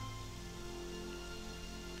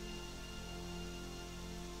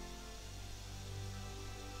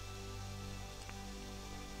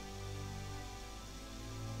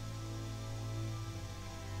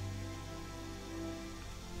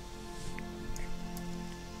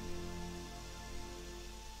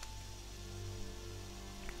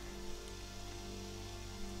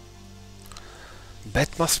 Bed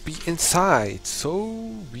must be inside, so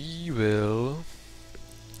we will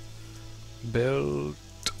build.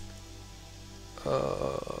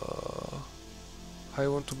 I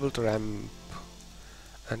want to build a ramp,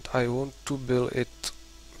 and I want to build it.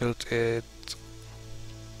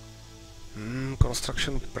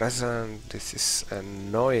 Construction present. This is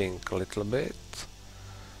annoying a little bit,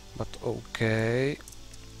 but okay.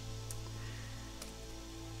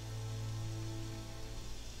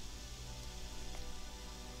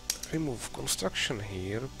 Remove construction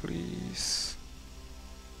here, please.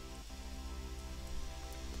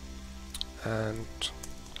 And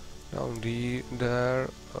down there,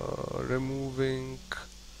 removing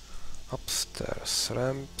upstairs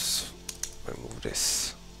ramps. Remove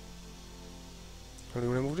this. Will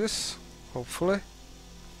you remove this? Hopefully.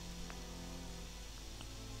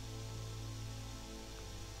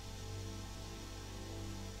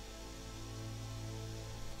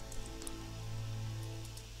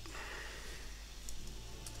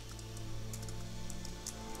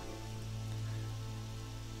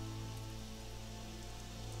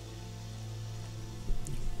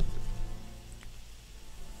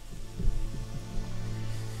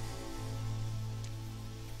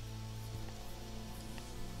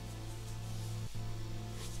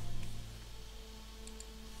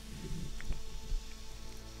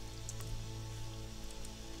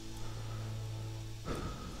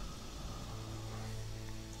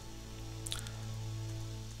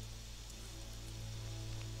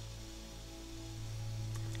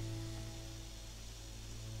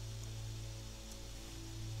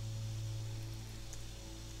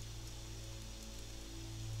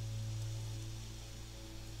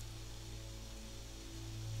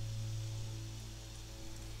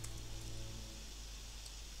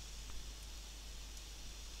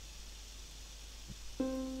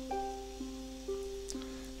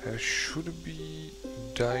 There should be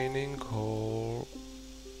dining hall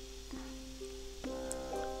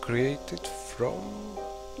created from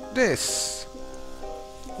this.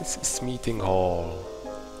 This is meeting hall.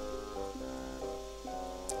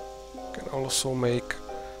 Can also make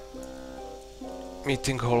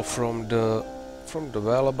meeting hall from the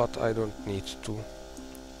well, but I don't need to.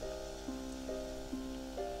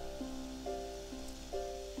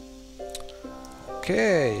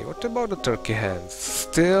 Okay, what about the turkey hens?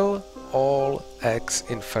 Still all eggs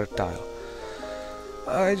infertile.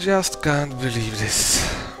 I just can't believe this.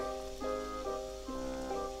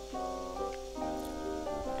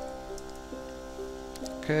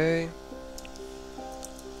 Okay.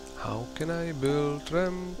 How can I build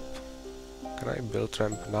ramp? Can I build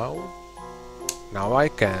ramp now? Now I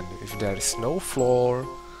can, if there is no floor.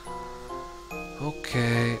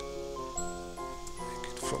 Okay.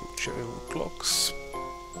 Make it from cherry wood blocks.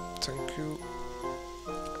 Thank you.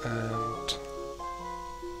 And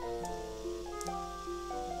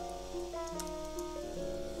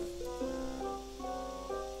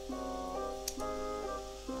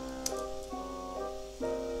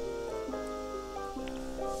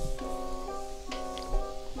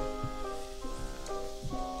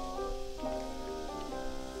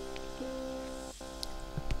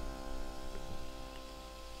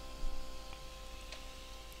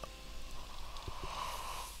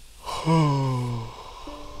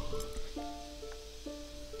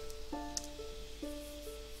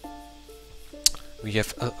we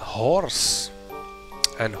have a horse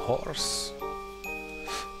and horse.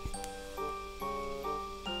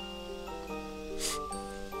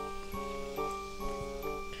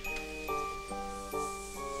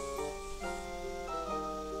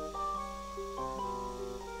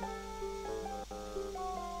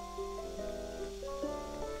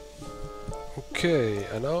 Okay,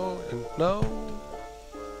 and now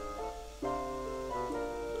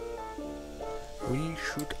we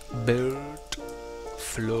should build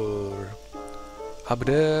floor up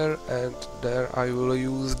there, and there I will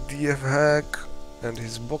use DF hack and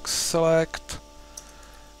his box select,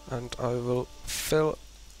 and I will fill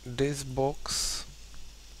this box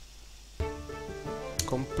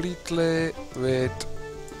completely with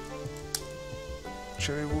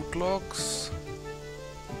cherry wood logs,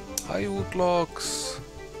 high wood logs,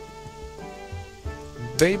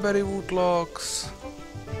 bayberry wood logs,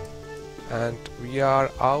 and we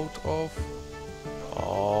are out of.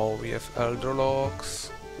 Oh, we have elder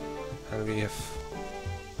logs, and we have.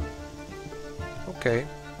 Okay,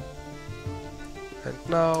 and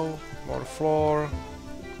now more floor.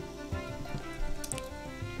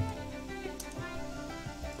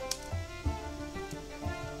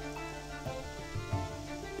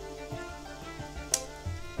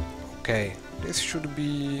 Okay, this should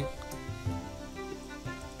be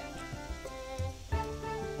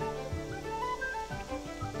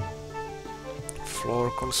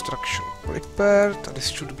floor construction prepared. This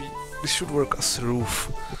should work as a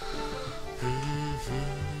roof.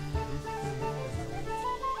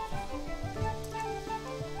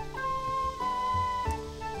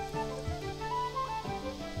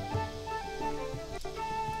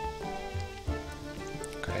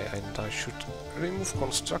 Okay, and I should remove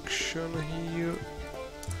construction here.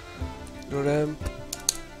 The ramp.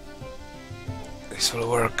 This will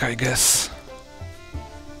work, I guess.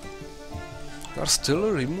 We are still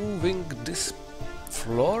removing this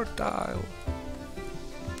floor tile.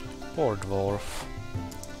 Poor dwarf.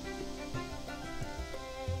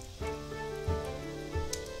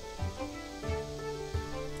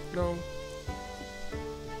 No.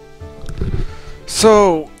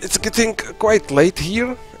 So it's getting quite late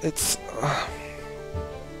here. It's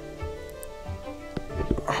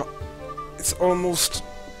almost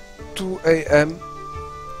 2 AM.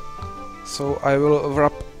 So I will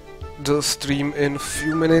wrap the stream in a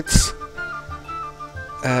few minutes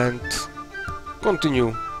and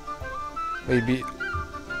continue. Maybe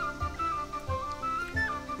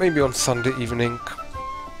on Sunday evening.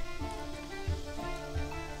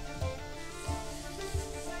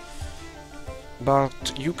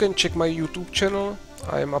 But you can check my YouTube channel.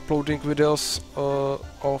 I am uploading videos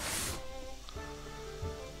of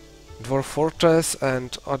Dwarf Fortress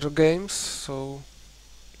and other games, so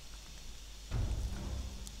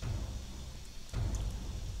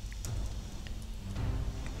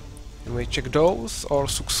you may check those, or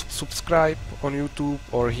subscribe on YouTube,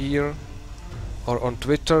 or here, or on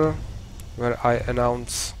Twitter, where I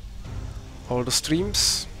announce all the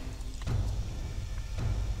streams.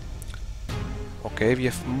 Okay, we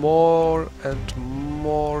have more and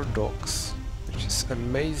more dogs, which is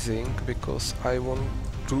amazing, because I want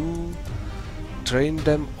to train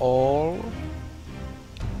them all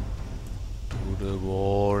to the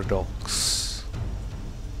war dogs.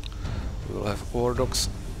 We will have war dogs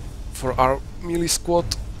for our melee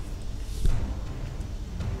squad.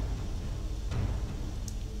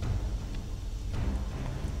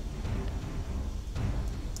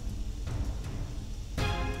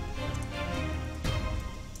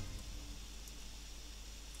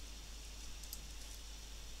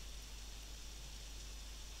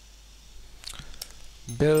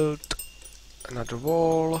 Build another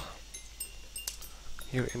wall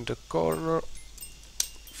here in the corner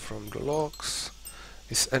from the logs.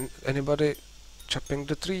 Is anybody chopping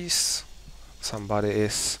the trees? Somebody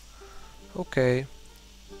is. Okay.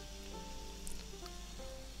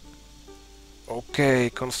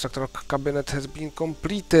 Okay, constructor cabinet has been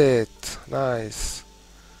completed. Nice.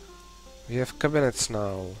 We have cabinets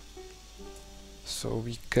now. So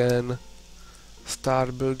we can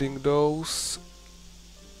start building those.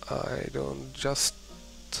 I don't just...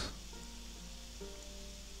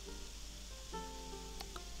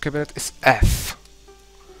 Cabinet is F.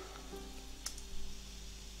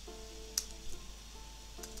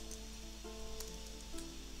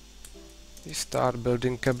 We start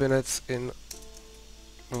building cabinets in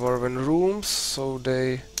dwarven rooms, so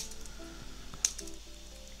they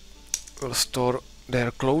will store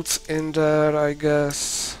their clothes in there, I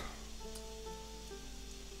guess.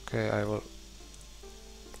 Okay, I will...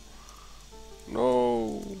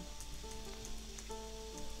 No!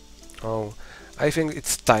 Oh, I think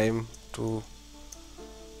it's time to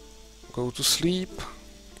go to sleep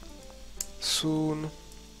soon,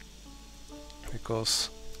 because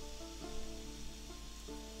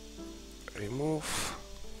remove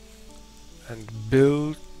and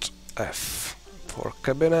build F for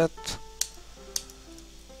cabinet,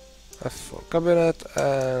 F for cabinet,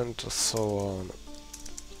 and so on.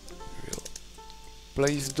 We'll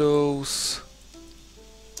place those.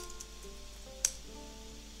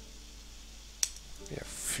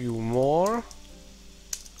 Few more,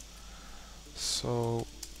 so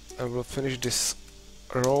I will finish this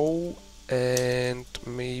row and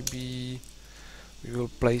maybe we will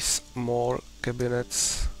place more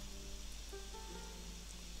cabinets.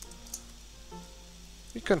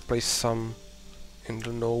 We can place some in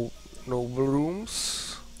the noble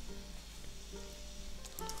rooms.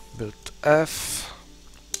 Build F,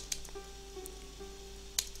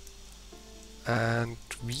 and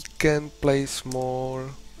we can place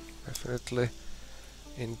more definitely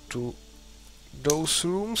into those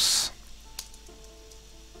rooms.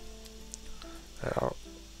 There are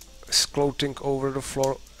clothing over the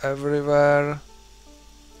floor everywhere,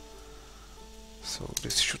 so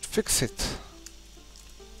this should fix it.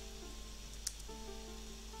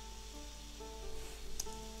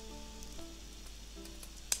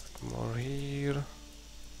 More here.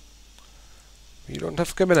 We don't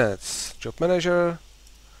have cabinets. Job manager,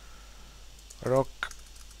 rock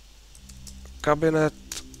cabinet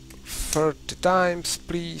 30 times,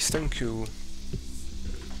 please, thank you.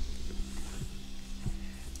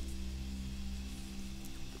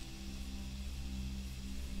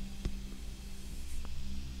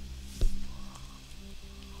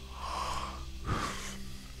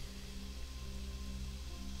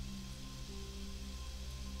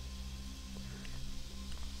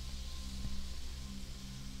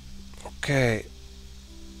 Okay.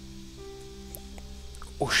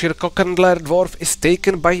 Ushirkokendler dwarf is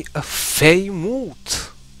taken by a fey mood.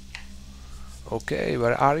 Okay,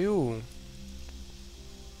 where are you?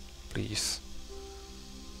 Please.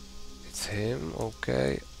 It's him,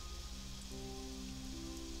 okay.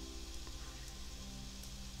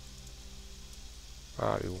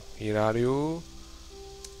 Are you? Here are you?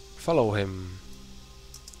 Follow him.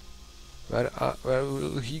 Where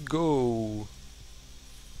will he go?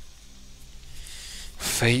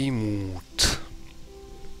 Fey mood.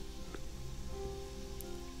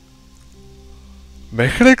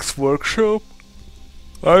 Mechanics workshop?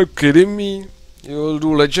 Are you kidding me? You will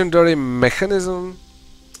do legendary mechanism?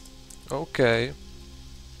 Okay.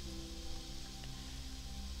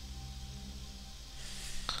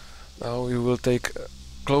 Now we will take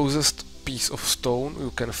closest piece of stone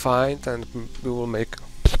you can find and we will make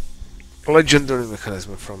a legendary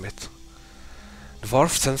mechanism from it.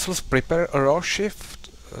 Dwarf senseless prepare a raw shift.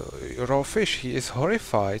 Raw fish, he is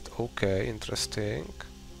horrified. Okay, interesting.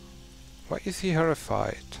 Why is he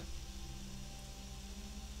horrified?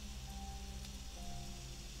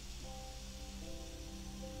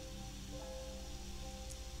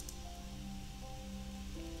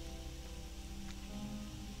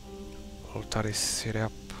 Altaris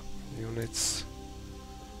syrup units.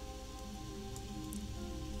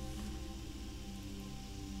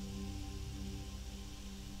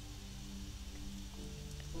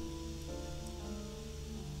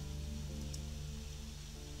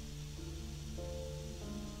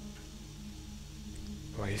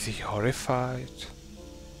 Why is he horrified?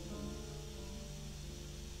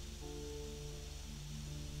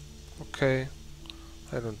 Okay,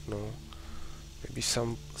 I don't know. Maybe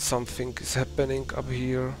something is happening up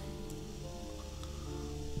here.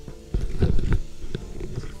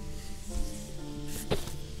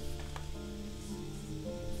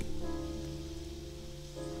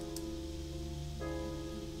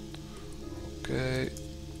 Okay.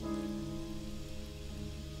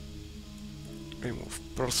 Remove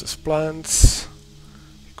process plants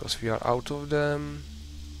because we are out of them.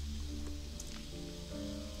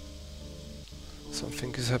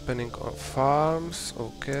 Something is happening on farms,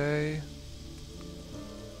 okay.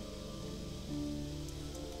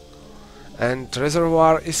 And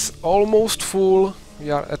reservoir is almost full.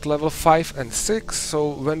 We are at level 5 and 6, so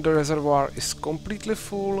when the reservoir is completely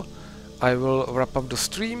full, I will wrap up the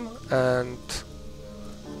stream and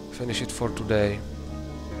finish it for today.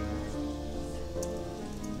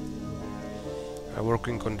 I'm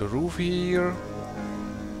working on the roof here.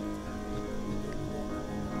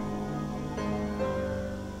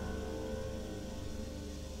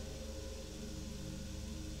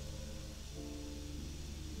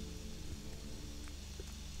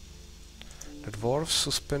 The dwarves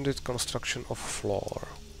suspended construction of floor.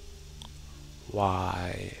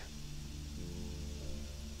 Why?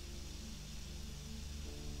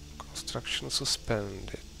 Construction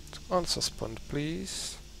suspended. Unsuspend,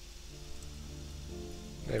 please.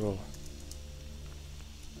 They will.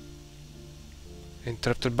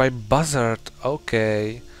 Interrupted by buzzard.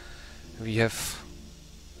 Okay. We have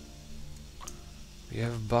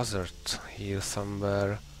buzzard here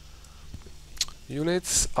somewhere.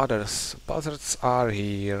 Units, others. Buzzards are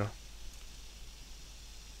here.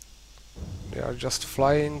 They are just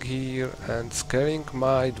flying here and scaring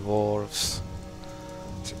my dwarves.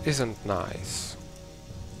 It isn't nice.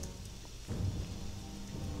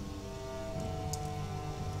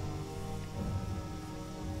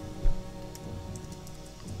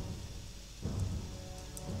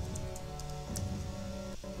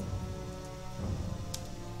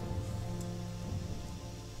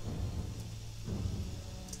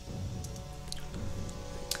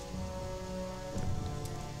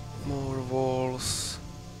 More walls,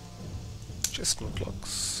 chestnut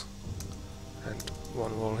logs, and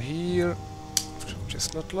one wall here,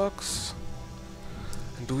 chestnut logs.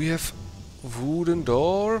 And do we have wooden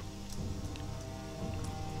door?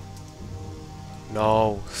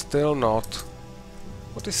 No, still not.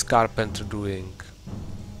 What is carpenter doing?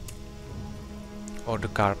 Or the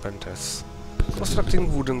carpenters?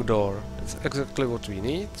 Constructing wooden door. That's exactly what we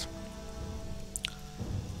need.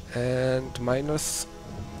 And miners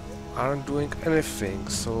aren't doing anything,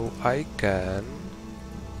 so I can,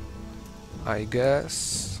 I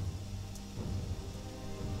guess,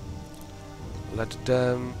 let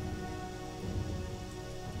them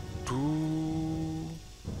do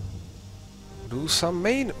some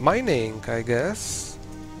mining, I guess.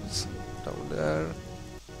 So down there,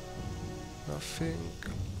 nothing.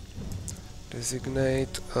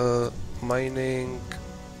 Designate mining,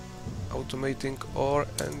 automating ore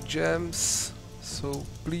and gems. So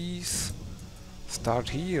please start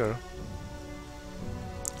here,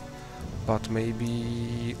 but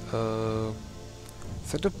maybe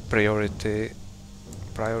set a priority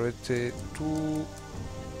to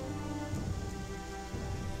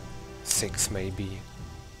 6 maybe,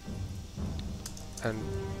 and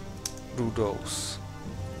do those.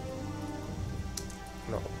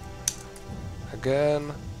 No,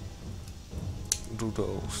 again do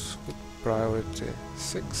those with priority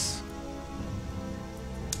 6.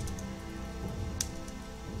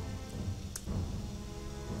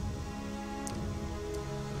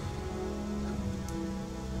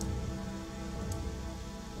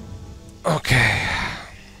 Okay.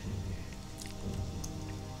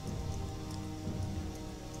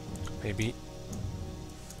 Maybe.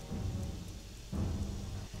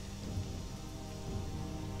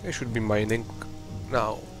 They should be mining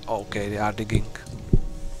now. Okay, they are digging.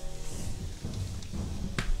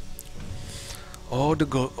 Oh,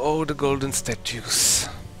 the golden statues.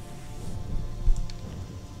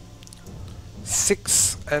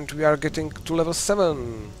 6, and we are getting to level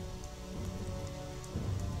 7.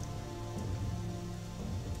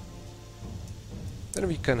 Then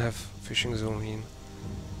we can have fishing zone in.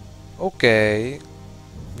 Okay,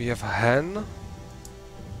 we have a hen.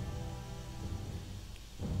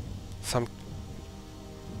 Some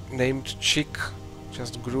named chick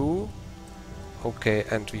just grew. Okay,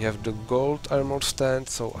 and we have the gold armor stand,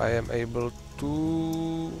 so I am able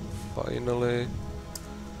to finally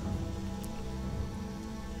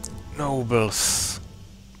nobles.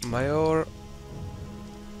 Mayor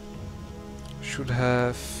should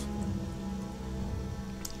have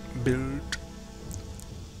built.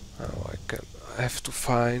 Oh, I have to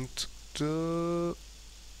find the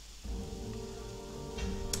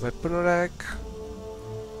weapon rack.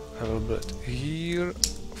 I will build here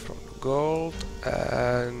from the gold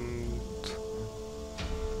and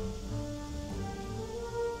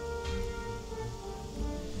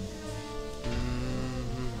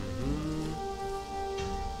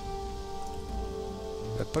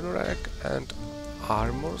weapon rack and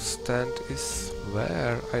armor stand is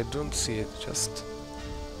where? I don't see it, just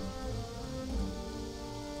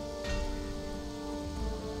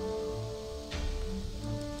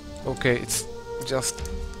okay, it's just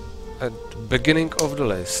at the beginning of the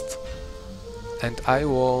list. And I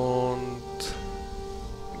want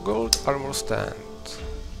gold armor stand.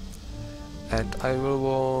 And I will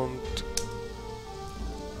want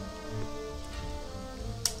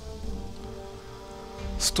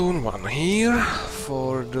stone one here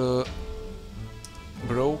for the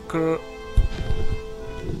broker.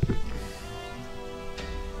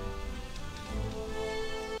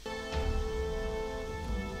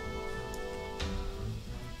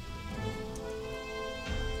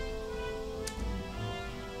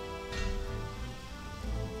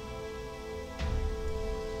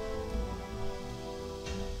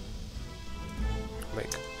 Make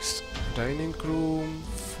this dining room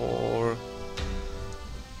for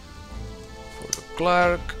the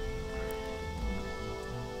clerk.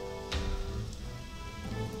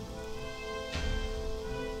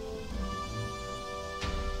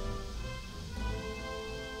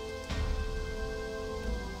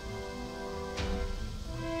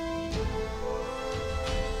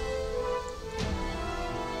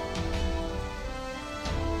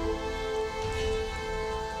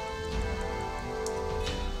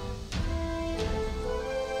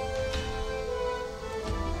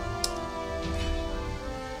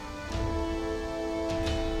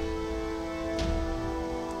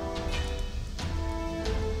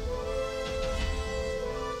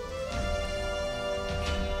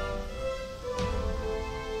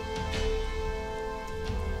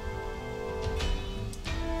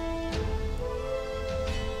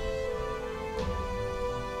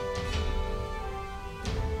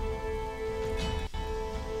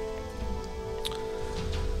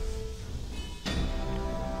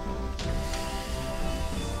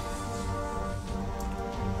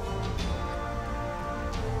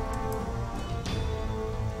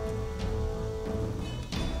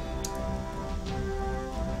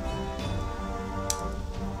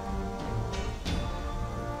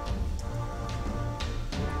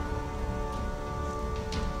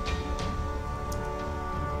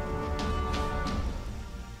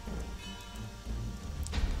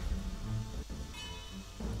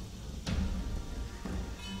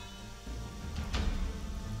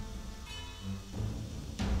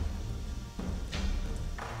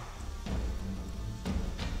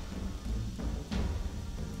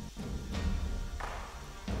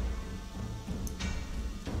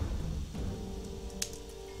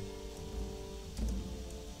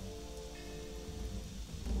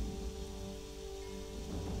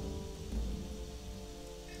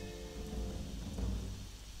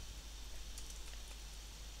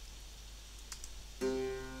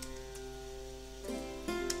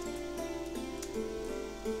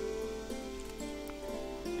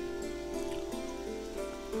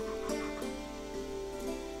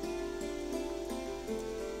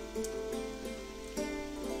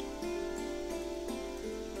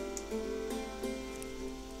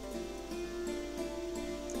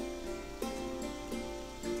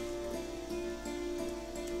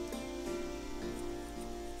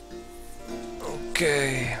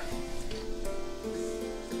 Okay.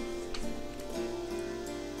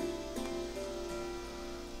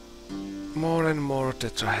 More and more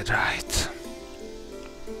tetrahedrite.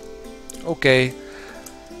 Okay.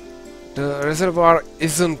 The reservoir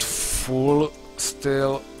isn't full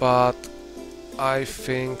still, but I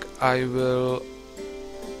think I will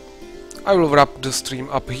wrap the stream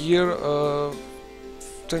up here.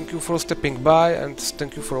 Thank you for stepping by and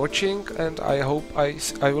thank you for watching, and I hope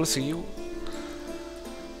I will see you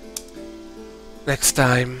next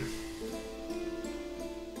time.